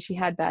book. I mean, she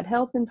had bad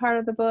health in part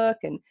of the book,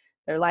 and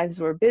their lives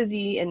were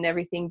busy and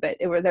everything, but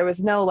there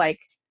was no like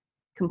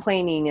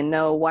complaining and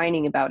no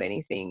whining about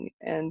anything.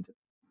 And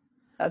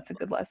that's a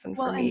good lesson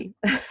for me.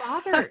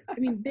 Father, I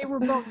mean, they were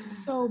both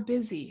so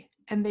busy,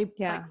 and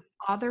like,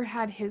 Father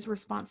had his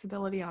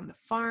responsibility on the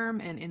farm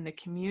and in the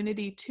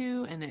community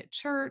too, and at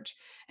church,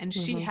 and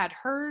she had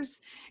hers.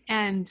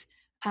 And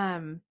I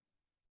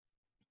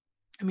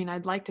mean,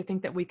 I'd like to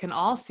think that we can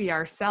all see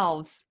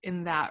ourselves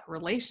in that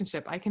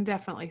relationship. I can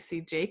definitely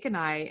see Jake and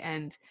I,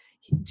 and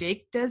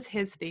Jake does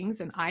his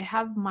things and I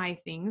have my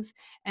things,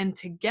 and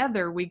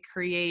together we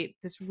create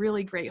this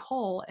really great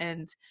whole.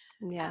 And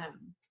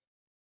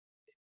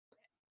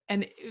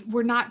and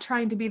we're not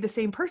trying to be the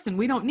same person.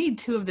 We don't need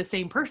two of the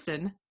same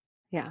person.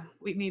 Yeah.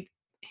 We need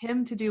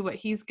him to do what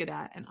he's good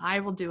at, and I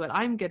will do what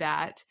I'm good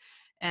at.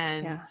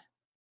 And Yeah.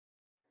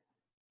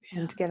 yeah,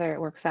 And together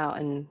it works out.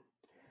 And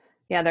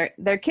yeah,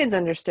 their kids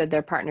understood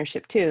their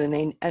partnership too, and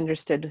they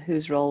understood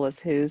whose role was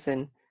whose.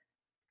 And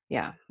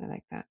yeah, I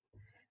like that.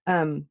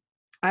 Um,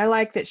 I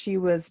like that she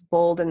was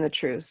bold in the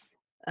truth.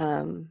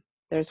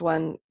 There's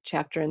one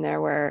chapter in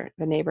there where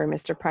the neighbor,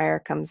 Mr. Pryor,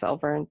 comes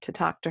over to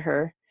talk to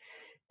her,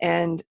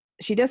 and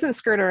she doesn't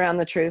skirt around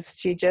the truth.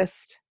 She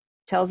just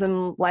tells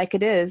him like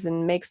it is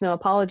and makes no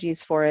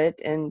apologies for it.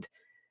 And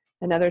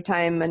another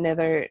time,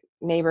 another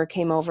neighbor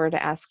came over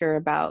to ask her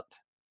about,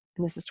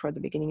 and this is toward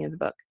the beginning of the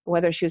book,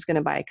 whether she was going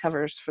to buy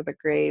covers for the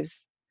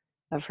graves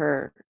of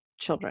her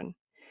children.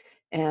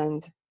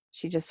 And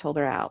she just told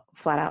her out,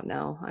 flat out,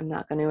 no, I'm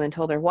not going to, and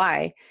told her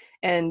why.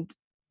 And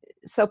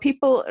so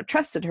people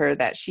trusted her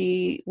that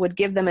she would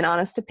give them an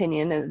honest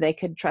opinion and they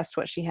could trust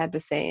what she had to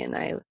say. And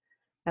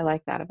I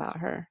like that about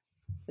her.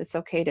 It's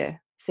okay to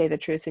say the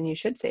truth, and you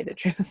should say the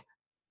truth.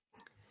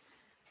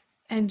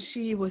 and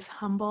she was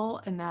humble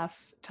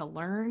enough to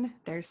learn.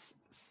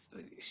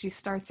 She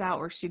starts out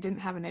where she didn't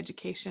have an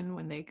education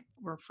when they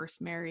were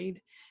first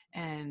married,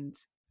 and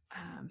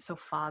so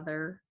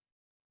father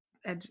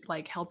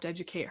like helped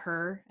educate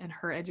her, and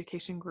her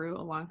education grew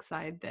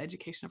alongside the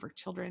education of her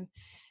children.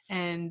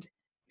 And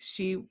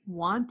she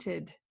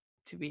wanted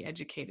to be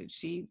educated.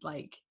 She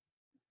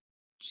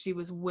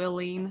was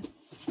willing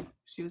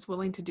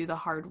to do the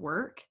hard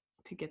work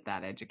to get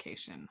that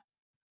education.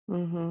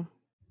 Mm-hmm.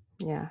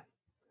 Yeah.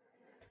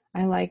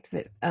 I liked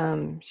that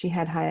she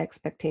had high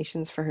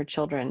expectations for her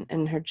children,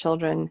 and her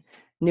children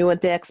knew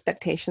what the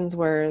expectations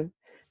were.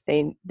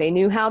 They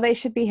knew how they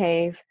should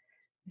behave.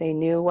 They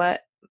knew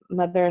what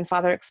mother and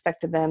father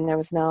expected them. There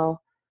was no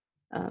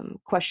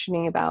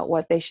questioning about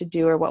what they should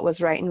do or what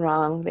was right and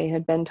wrong. They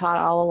had been taught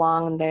all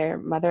along, and their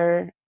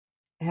mother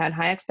had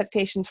high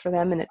expectations for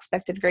them and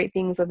expected great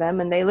things of them,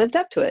 and they lived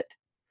up to it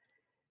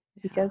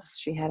Yeah. because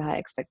she had high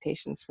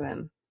expectations for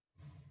them.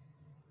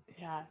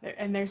 Yeah,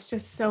 and there's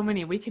just so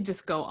many. We could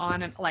just go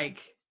on and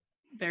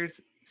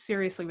there's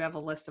seriously, we have a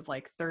list of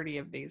like 30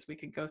 of these we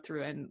could go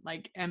through and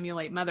like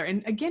emulate mother.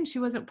 And again, she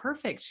wasn't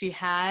perfect. She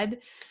had,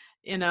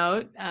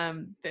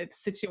 the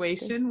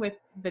situation with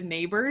the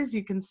neighbors.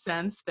 You can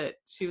sense that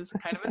she was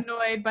kind of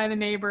annoyed by the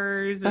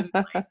neighbors, and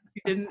like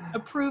she didn't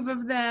approve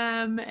of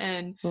them.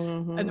 And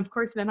Mm-hmm. of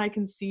course, then I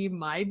can see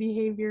my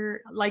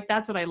behavior. Like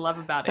that's what I love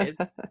about it, is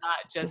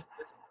not just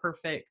this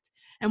perfect.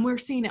 And we're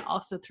seeing it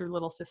also through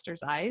little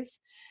sister's eyes.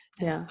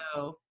 And Yeah.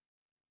 so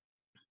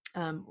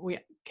we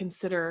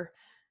consider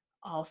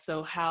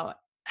also how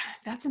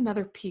that's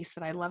another piece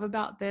that I love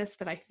about this,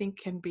 that I think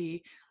can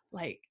be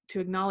like to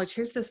acknowledge,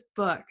 here's this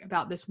book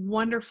about this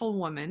wonderful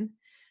woman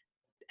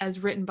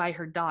as written by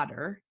her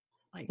daughter,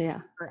 like Yeah.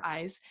 through her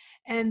eyes.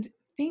 And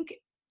think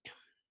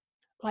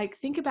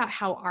think about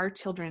how our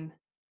children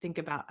think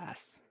about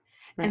us,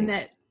 and Right.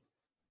 that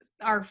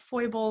our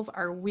foibles,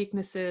 our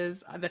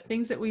weaknesses, the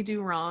things that we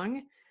do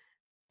wrong,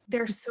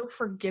 they're so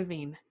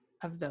forgiving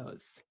of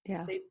those.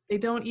 Yeah. They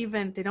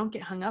don't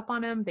get hung up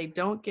on them. They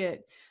don't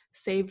get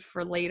saved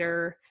for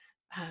later.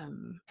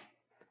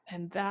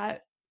 And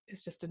that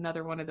is just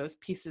another one of those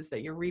pieces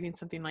that you're reading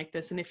something like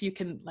this. And if you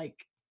can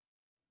like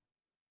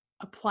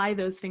apply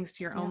those things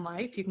to your Yeah. own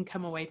life, you can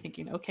come away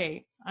thinking,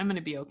 okay, I'm going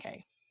to be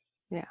okay.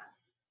 Yeah.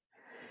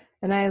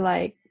 And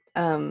I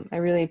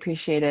really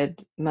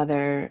appreciated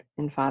mother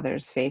and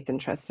father's faith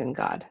and trust in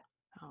God.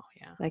 Oh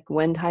yeah. Like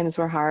when times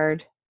were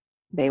hard,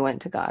 they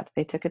went to God.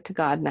 They took it to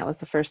God, and that was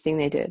the first thing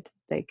they did.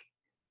 Like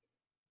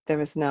there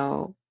was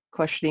no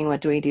questioning,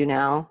 what do we do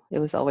now? It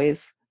was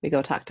always, we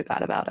go talk to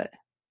God about it.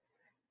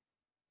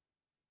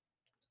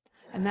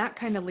 And that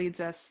kind of leads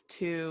us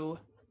to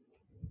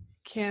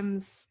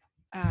Kim's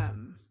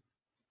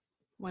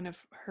one of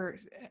her,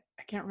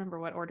 I can't remember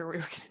what order we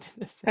were going to do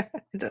this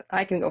in.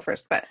 I can go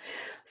first, but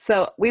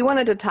so we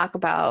wanted to talk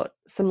about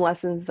some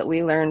lessons that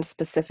we learned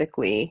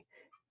specifically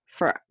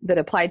that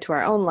applied to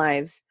our own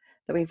lives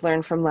that we've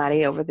learned from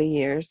Laddie over the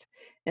years.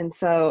 And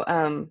so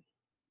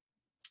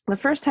the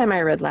first time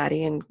I read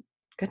Laddie, and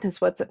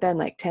goodness, what's it been,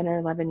 like 10 or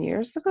 11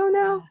 years ago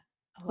now?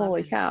 Yeah,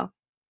 Holy 11. cow.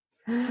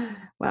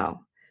 Wow.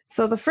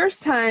 So the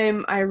first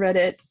time I read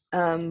it,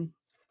 the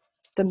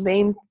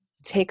main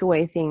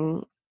takeaway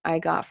thing I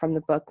got from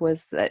the book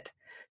was that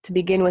to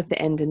begin with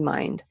the end in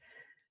mind.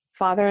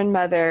 Father and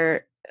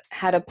mother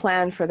had a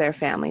plan for their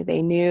family.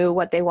 They knew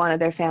what they wanted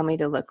their family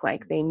to look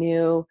like. They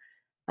knew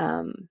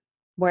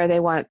where they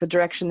wanted, the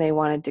direction they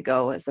wanted to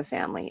go as a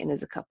family and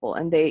as a couple.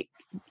 And they,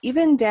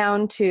 even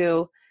down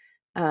to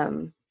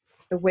the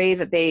way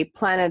that they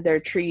planted their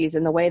trees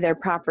and the way their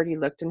property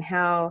looked and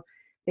how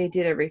they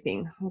did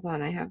everything. Hold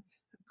on, I have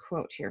a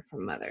quote here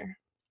from mother.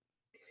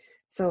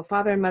 So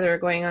father and mother are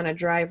going on a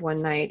drive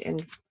one night,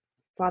 and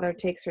father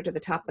takes her to the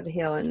top of the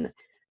hill, and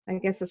I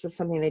guess this was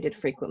something they did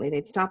frequently.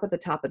 They'd stop at the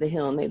top of the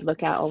hill and they'd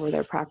look out over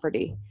their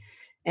property.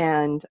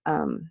 And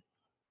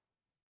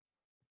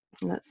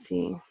let's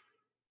see.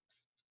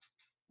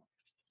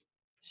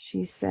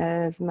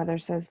 Mother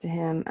says to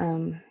him,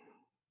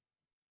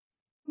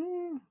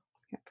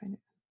 can't find it.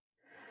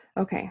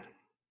 Okay.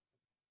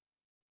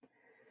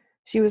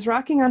 She was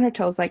rocking on her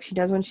toes like she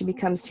does when she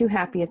becomes too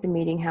happy at the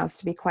meeting house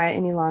to be quiet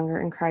any longer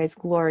and cries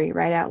 "Glory"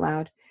 right out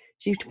loud.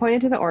 She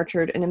pointed to the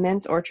orchard, an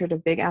immense orchard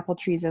of big apple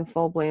trees in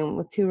full bloom,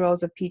 with 2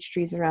 rows of peach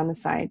trees around the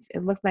sides.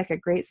 It looked like a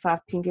great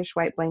soft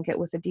pinkish-white blanket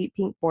with a deep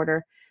pink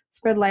border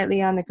spread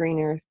lightly on the green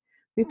earth.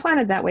 We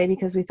planted that way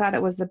because we thought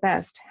it was the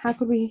best. How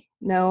could we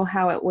know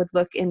how it would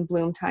look in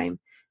bloom time?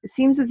 It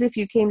seems as if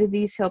you came to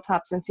these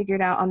hilltops and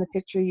figured out on the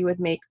picture you would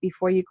make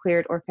before you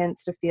cleared or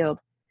fenced a field.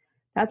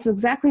 That's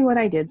exactly what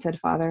I did, said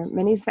Father.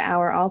 Many's the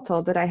hour, all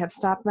told, that I have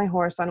stopped my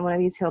horse on one of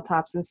these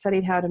hilltops and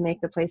studied how to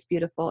make the place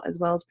beautiful as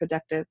well as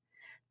productive.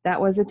 That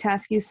was a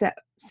task you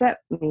set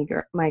me,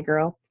 my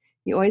girl.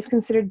 You always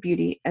considered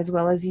beauty as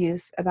well as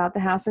use about the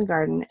house and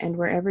garden, and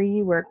wherever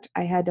you worked,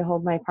 I had to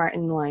hold my part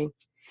in line.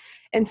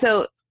 And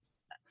so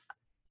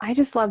I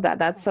just love that.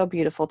 That's so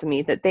beautiful to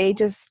me that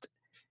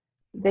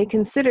they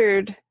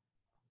considered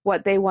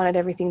what they wanted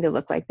everything to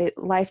look like.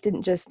 Life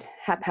didn't just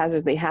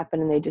haphazardly happen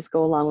and they just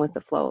go along with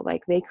the flow.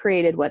 Like they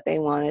created what they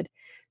wanted.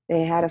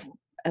 They had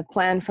a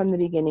plan from the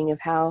beginning of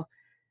how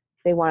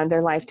they wanted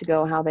their life to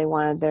go, how they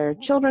wanted their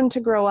children to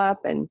grow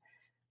up. And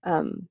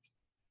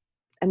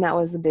that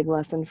was the big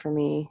lesson for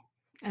me.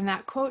 And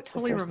that quote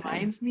totally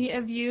reminds me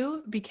of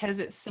you because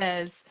it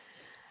says,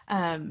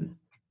 I'm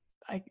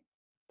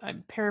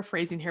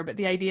paraphrasing here, but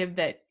the idea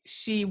that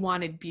she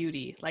wanted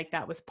beauty, like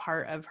that was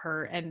part of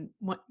her. And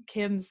what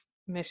Kim's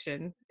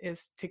mission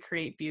is to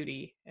create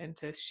beauty and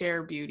to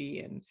share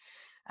beauty.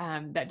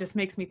 And that just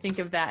makes me think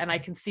of that. And I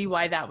can see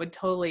why that would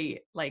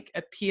totally like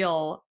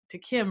appeal to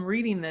Kim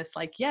reading this.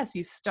 Like, yes,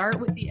 you start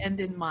with the end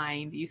in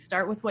mind. You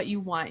start with what you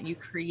want. You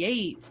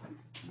create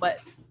what,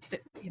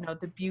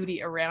 the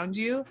beauty around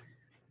you.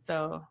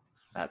 So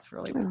that's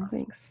really cool. Oh,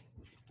 thanks.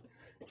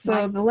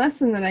 So the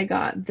lesson that I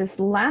got this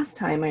last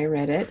time I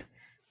read it,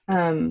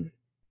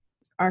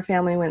 our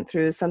family went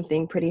through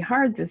something pretty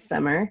hard this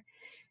summer.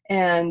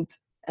 And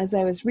as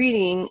I was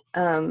reading,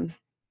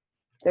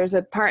 there's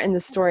a part in the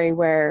story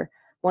where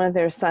one of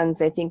their sons,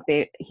 they think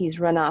he's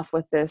run off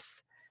with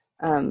this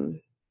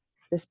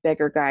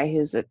beggar guy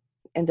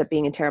ends up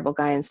being a terrible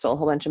guy and stole a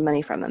whole bunch of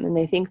money from them. And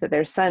they think that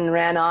their son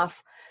ran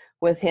off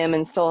with him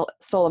and stole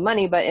the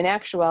money, but in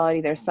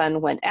actuality, their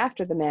son went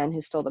after the man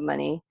who stole the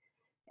money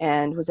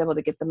and was able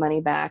to get the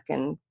money back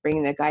and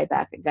bring the guy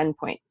back at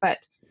gunpoint. But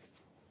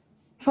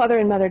Father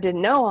and Mother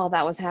didn't know all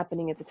that was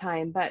happening at the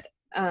time. But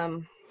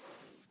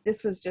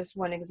this was just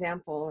one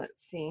example,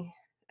 let's see,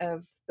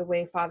 of the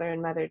way Father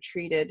and Mother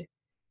treated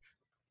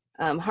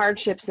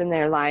hardships in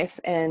their life.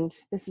 And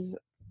this is,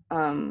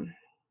 okay,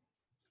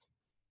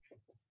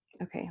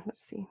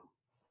 let's see.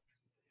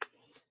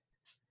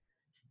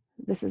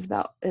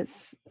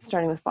 It's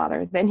starting with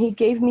Father. Then he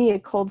gave me a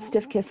cold,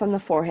 stiff kiss on the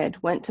forehead,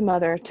 went to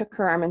Mother, took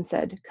her arm and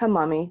said, "Come,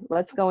 Mommy,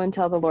 let's go and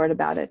tell the Lord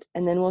about it,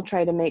 and then we'll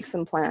try to make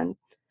some plan.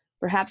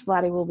 Perhaps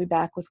Laddie will be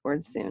back with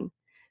word soon."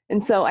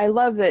 And so I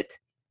love that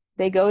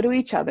they go to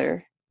each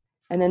other,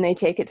 and then they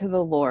take it to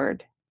the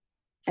Lord,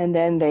 and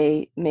then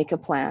they make a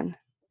plan.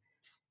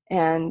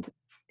 And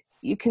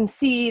you can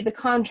see the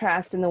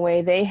contrast in the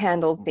way they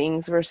handled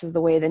things versus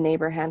the way the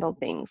neighbor handled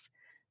things.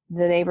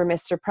 The neighbor,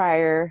 Mr.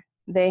 Pryor,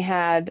 they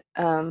had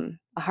a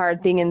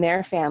hard thing in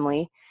their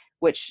family,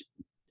 which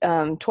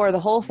tore the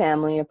whole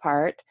family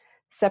apart,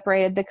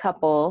 separated the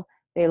couple.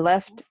 They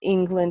left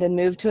England and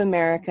moved to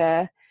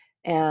America,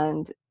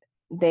 and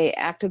they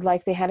acted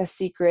like they had a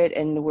secret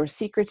and were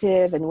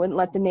secretive and wouldn't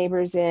let the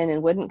neighbors in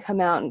and wouldn't come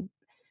out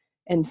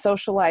and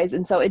socialize.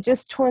 And so it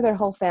just tore their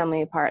whole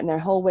family apart and their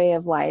whole way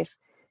of life.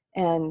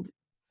 And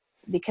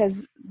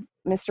because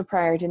Mr.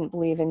 Pryor didn't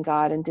believe in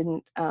God and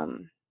didn't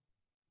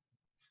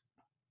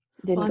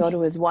go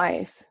to his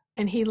wife.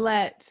 And he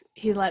let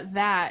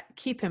that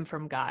keep him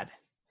from God.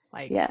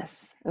 Like,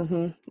 yes.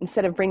 Mm-hmm.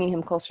 Instead of bringing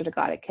him closer to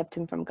God, it kept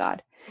him from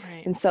God.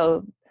 Right. And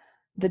so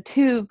the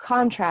two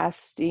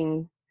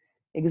contrasting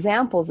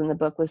examples in the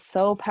book was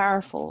so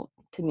powerful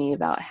to me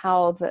about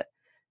how the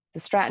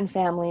Stratton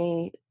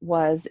family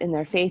was in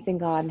their faith in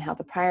God and how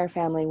the Pryor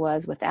family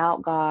was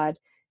without God,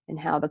 and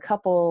how the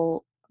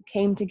couple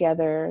came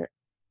together,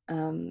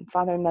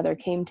 Father and Mother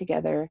came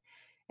together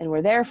and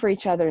were there for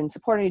each other and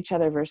supported each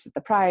other versus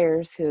the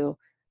Pryors who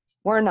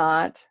were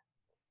not.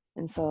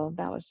 And so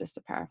that was just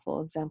a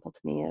powerful example to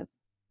me of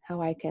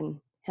how I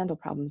can handle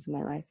problems in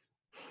my life.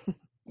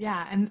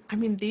 Yeah. And I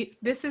mean,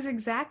 this is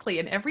exactly,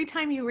 and every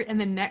time and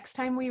the next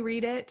time we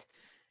read it,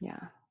 yeah.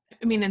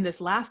 I mean, and this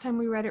last time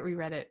we read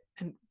it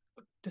and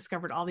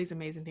discovered all these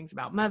amazing things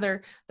about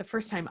Mother. The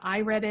first time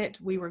I read it,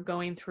 we were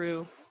going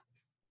through,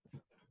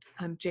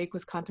 Jake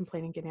was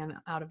contemplating getting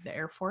out of the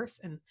Air Force,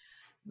 and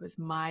it was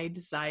my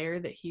desire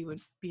that he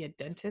would be a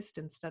dentist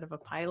instead of a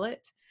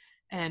pilot.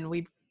 And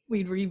we'd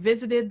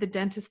revisited the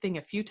dentist thing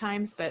a few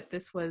times, but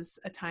this was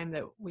a time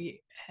that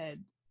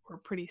were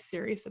pretty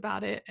serious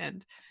about it.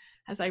 And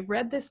as I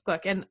read this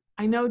book, and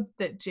I know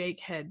that Jake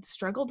had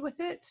struggled with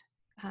it,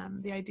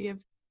 the idea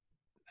of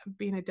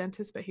being a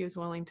dentist, but he was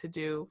willing to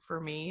do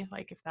for me,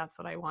 like if that's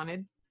what I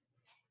wanted.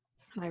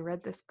 And I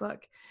read this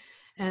book,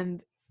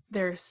 and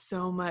there's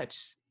so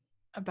much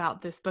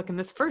about this book, and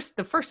the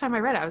first time I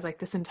read it, I was like,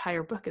 this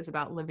entire book is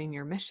about living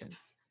your mission.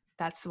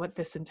 That's what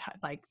this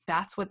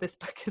that's what this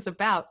book is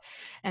about.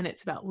 And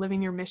it's about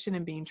living your mission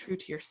and being true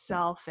to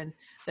yourself, and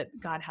that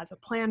God has a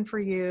plan for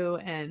you,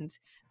 and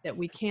that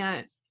we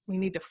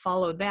need to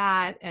follow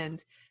that.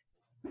 And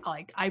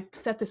like, I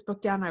set this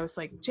book down and I was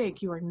like,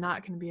 Jake, you are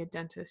not going to be a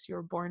dentist. You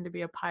were born to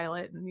be a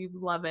pilot, and you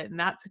love it, and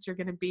that's what you're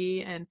going to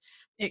be. And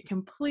it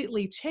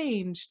completely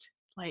changed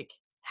like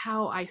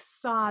how I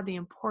saw the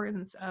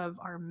importance of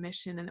our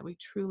mission, and that we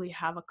truly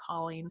have a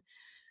calling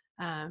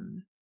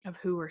of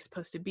who we're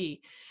supposed to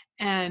be.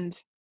 And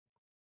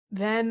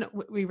then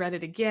we read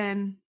it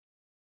again.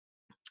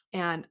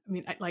 And I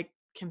mean, like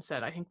Kim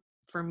said, I think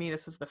for me,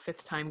 this was the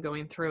 5th time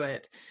going through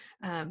it.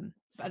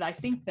 But I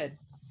think the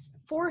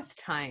 4th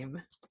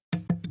time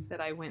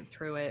that I went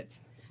through it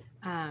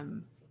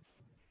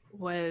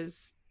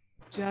was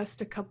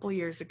just a couple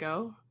years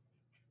ago,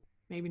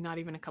 maybe not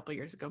even a couple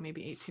years ago,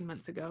 maybe 18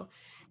 months ago.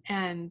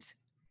 And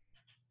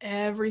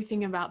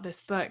everything about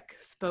this book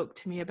spoke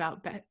to me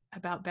about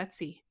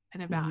Betsy,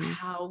 and about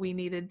how we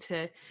needed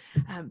to,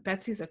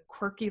 Betsy's a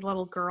quirky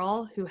little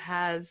girl who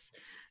has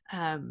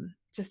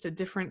just a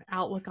different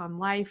outlook on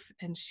life,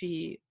 and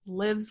she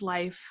lives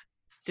life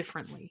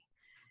differently.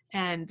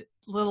 And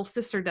little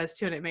sister does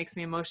too, and it makes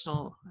me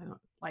emotional. I don't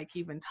like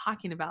even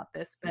talking about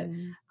this, but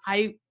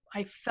I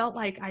felt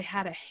like I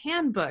had a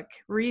handbook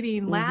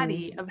reading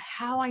Laddie of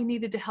how I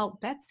needed to help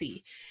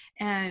Betsy.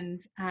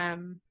 And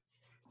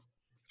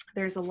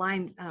there's a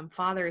line,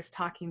 Father is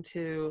talking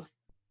to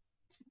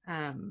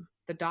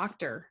the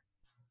doctor,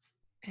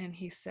 and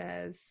he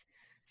says,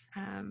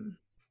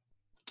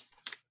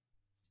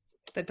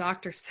 the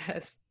doctor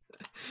says,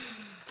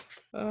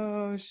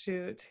 oh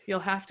shoot, you'll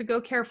have to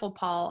go careful,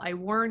 Paul. I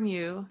warn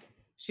you,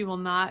 she will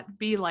not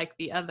be like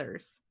the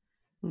others.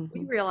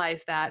 We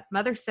realize that.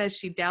 Mother says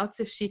she doubts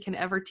if she can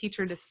ever teach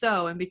her to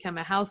sew and become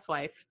a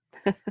housewife.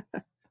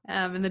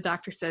 And the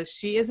doctor says,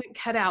 she isn't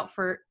cut out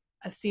for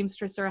a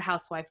seamstress or a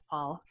housewife,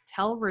 Paul.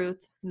 Tell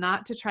Ruth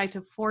not to try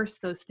to force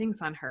those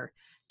things on her.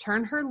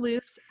 Turn her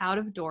loose out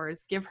of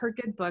doors, give her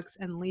good books,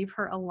 and leave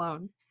her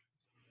alone.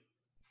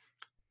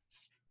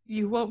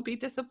 You won't be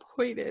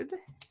disappointed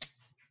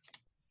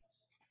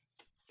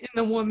in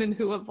the woman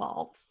who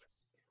evolves.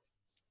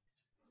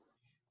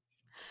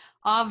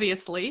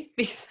 Obviously,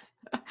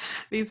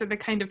 these are the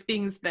kind of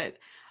things that,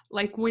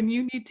 like, when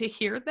you need to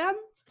hear them.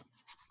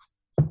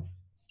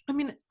 I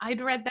mean,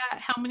 I'd read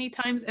that how many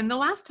times? And the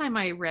last time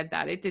I read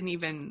that, it didn't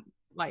even,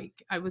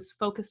 like, I was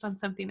focused on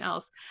something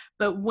else.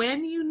 But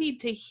when you need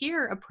to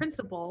hear a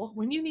principle,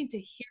 when you need to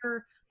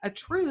hear a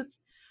truth,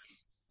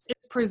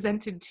 it's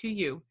presented to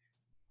you.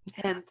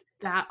 And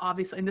that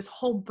obviously, in this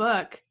whole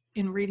book,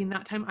 in reading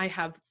that time, I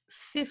have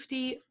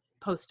 50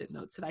 Post-it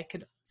notes that I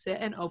could sit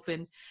and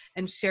open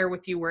and share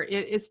with you, where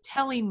it is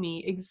telling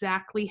me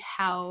exactly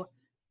how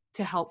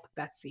to help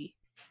Betsy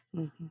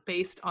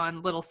based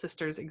on little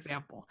sister's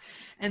example.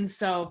 And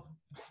so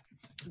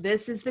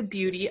this is the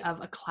beauty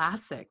of a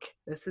classic.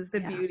 This is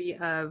the beauty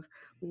of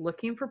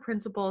looking for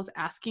principles,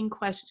 asking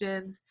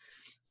questions,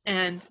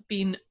 and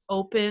being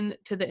open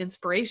to the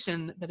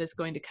inspiration that is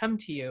going to come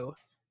to you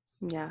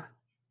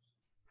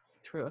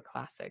through a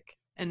classic.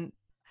 And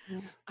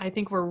I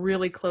think we're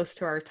really close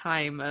to our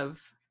time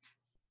of,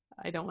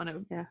 I don't want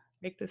to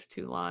make this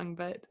too long,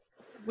 but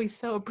we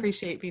so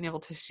appreciate being able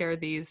to share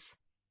these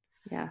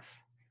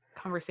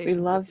conversations.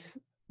 We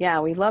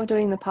love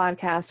doing the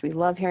podcast. We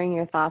love hearing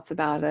your thoughts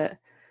about it.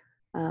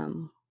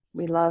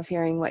 We love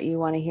hearing what you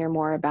want to hear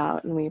more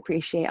about, and we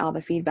appreciate all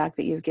the feedback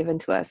that you've given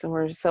to us. And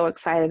we're so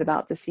excited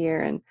about this year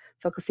and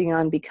focusing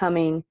on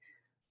becoming.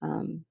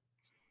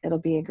 It'll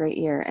be a great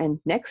year. And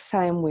next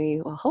time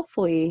we will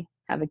hopefully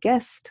have a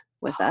guest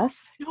with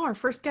us. No, our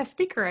first guest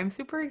speaker. I'm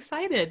super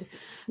excited.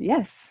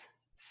 Yes.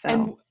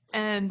 So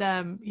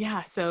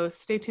so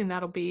stay tuned.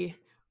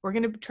 We're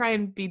going to try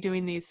and be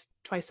doing these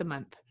twice a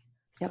month.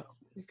 So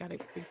we've got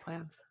big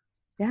plans.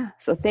 Yeah.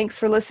 So thanks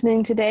for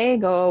listening today.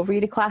 Go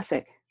read a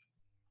classic.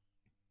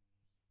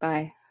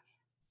 Bye.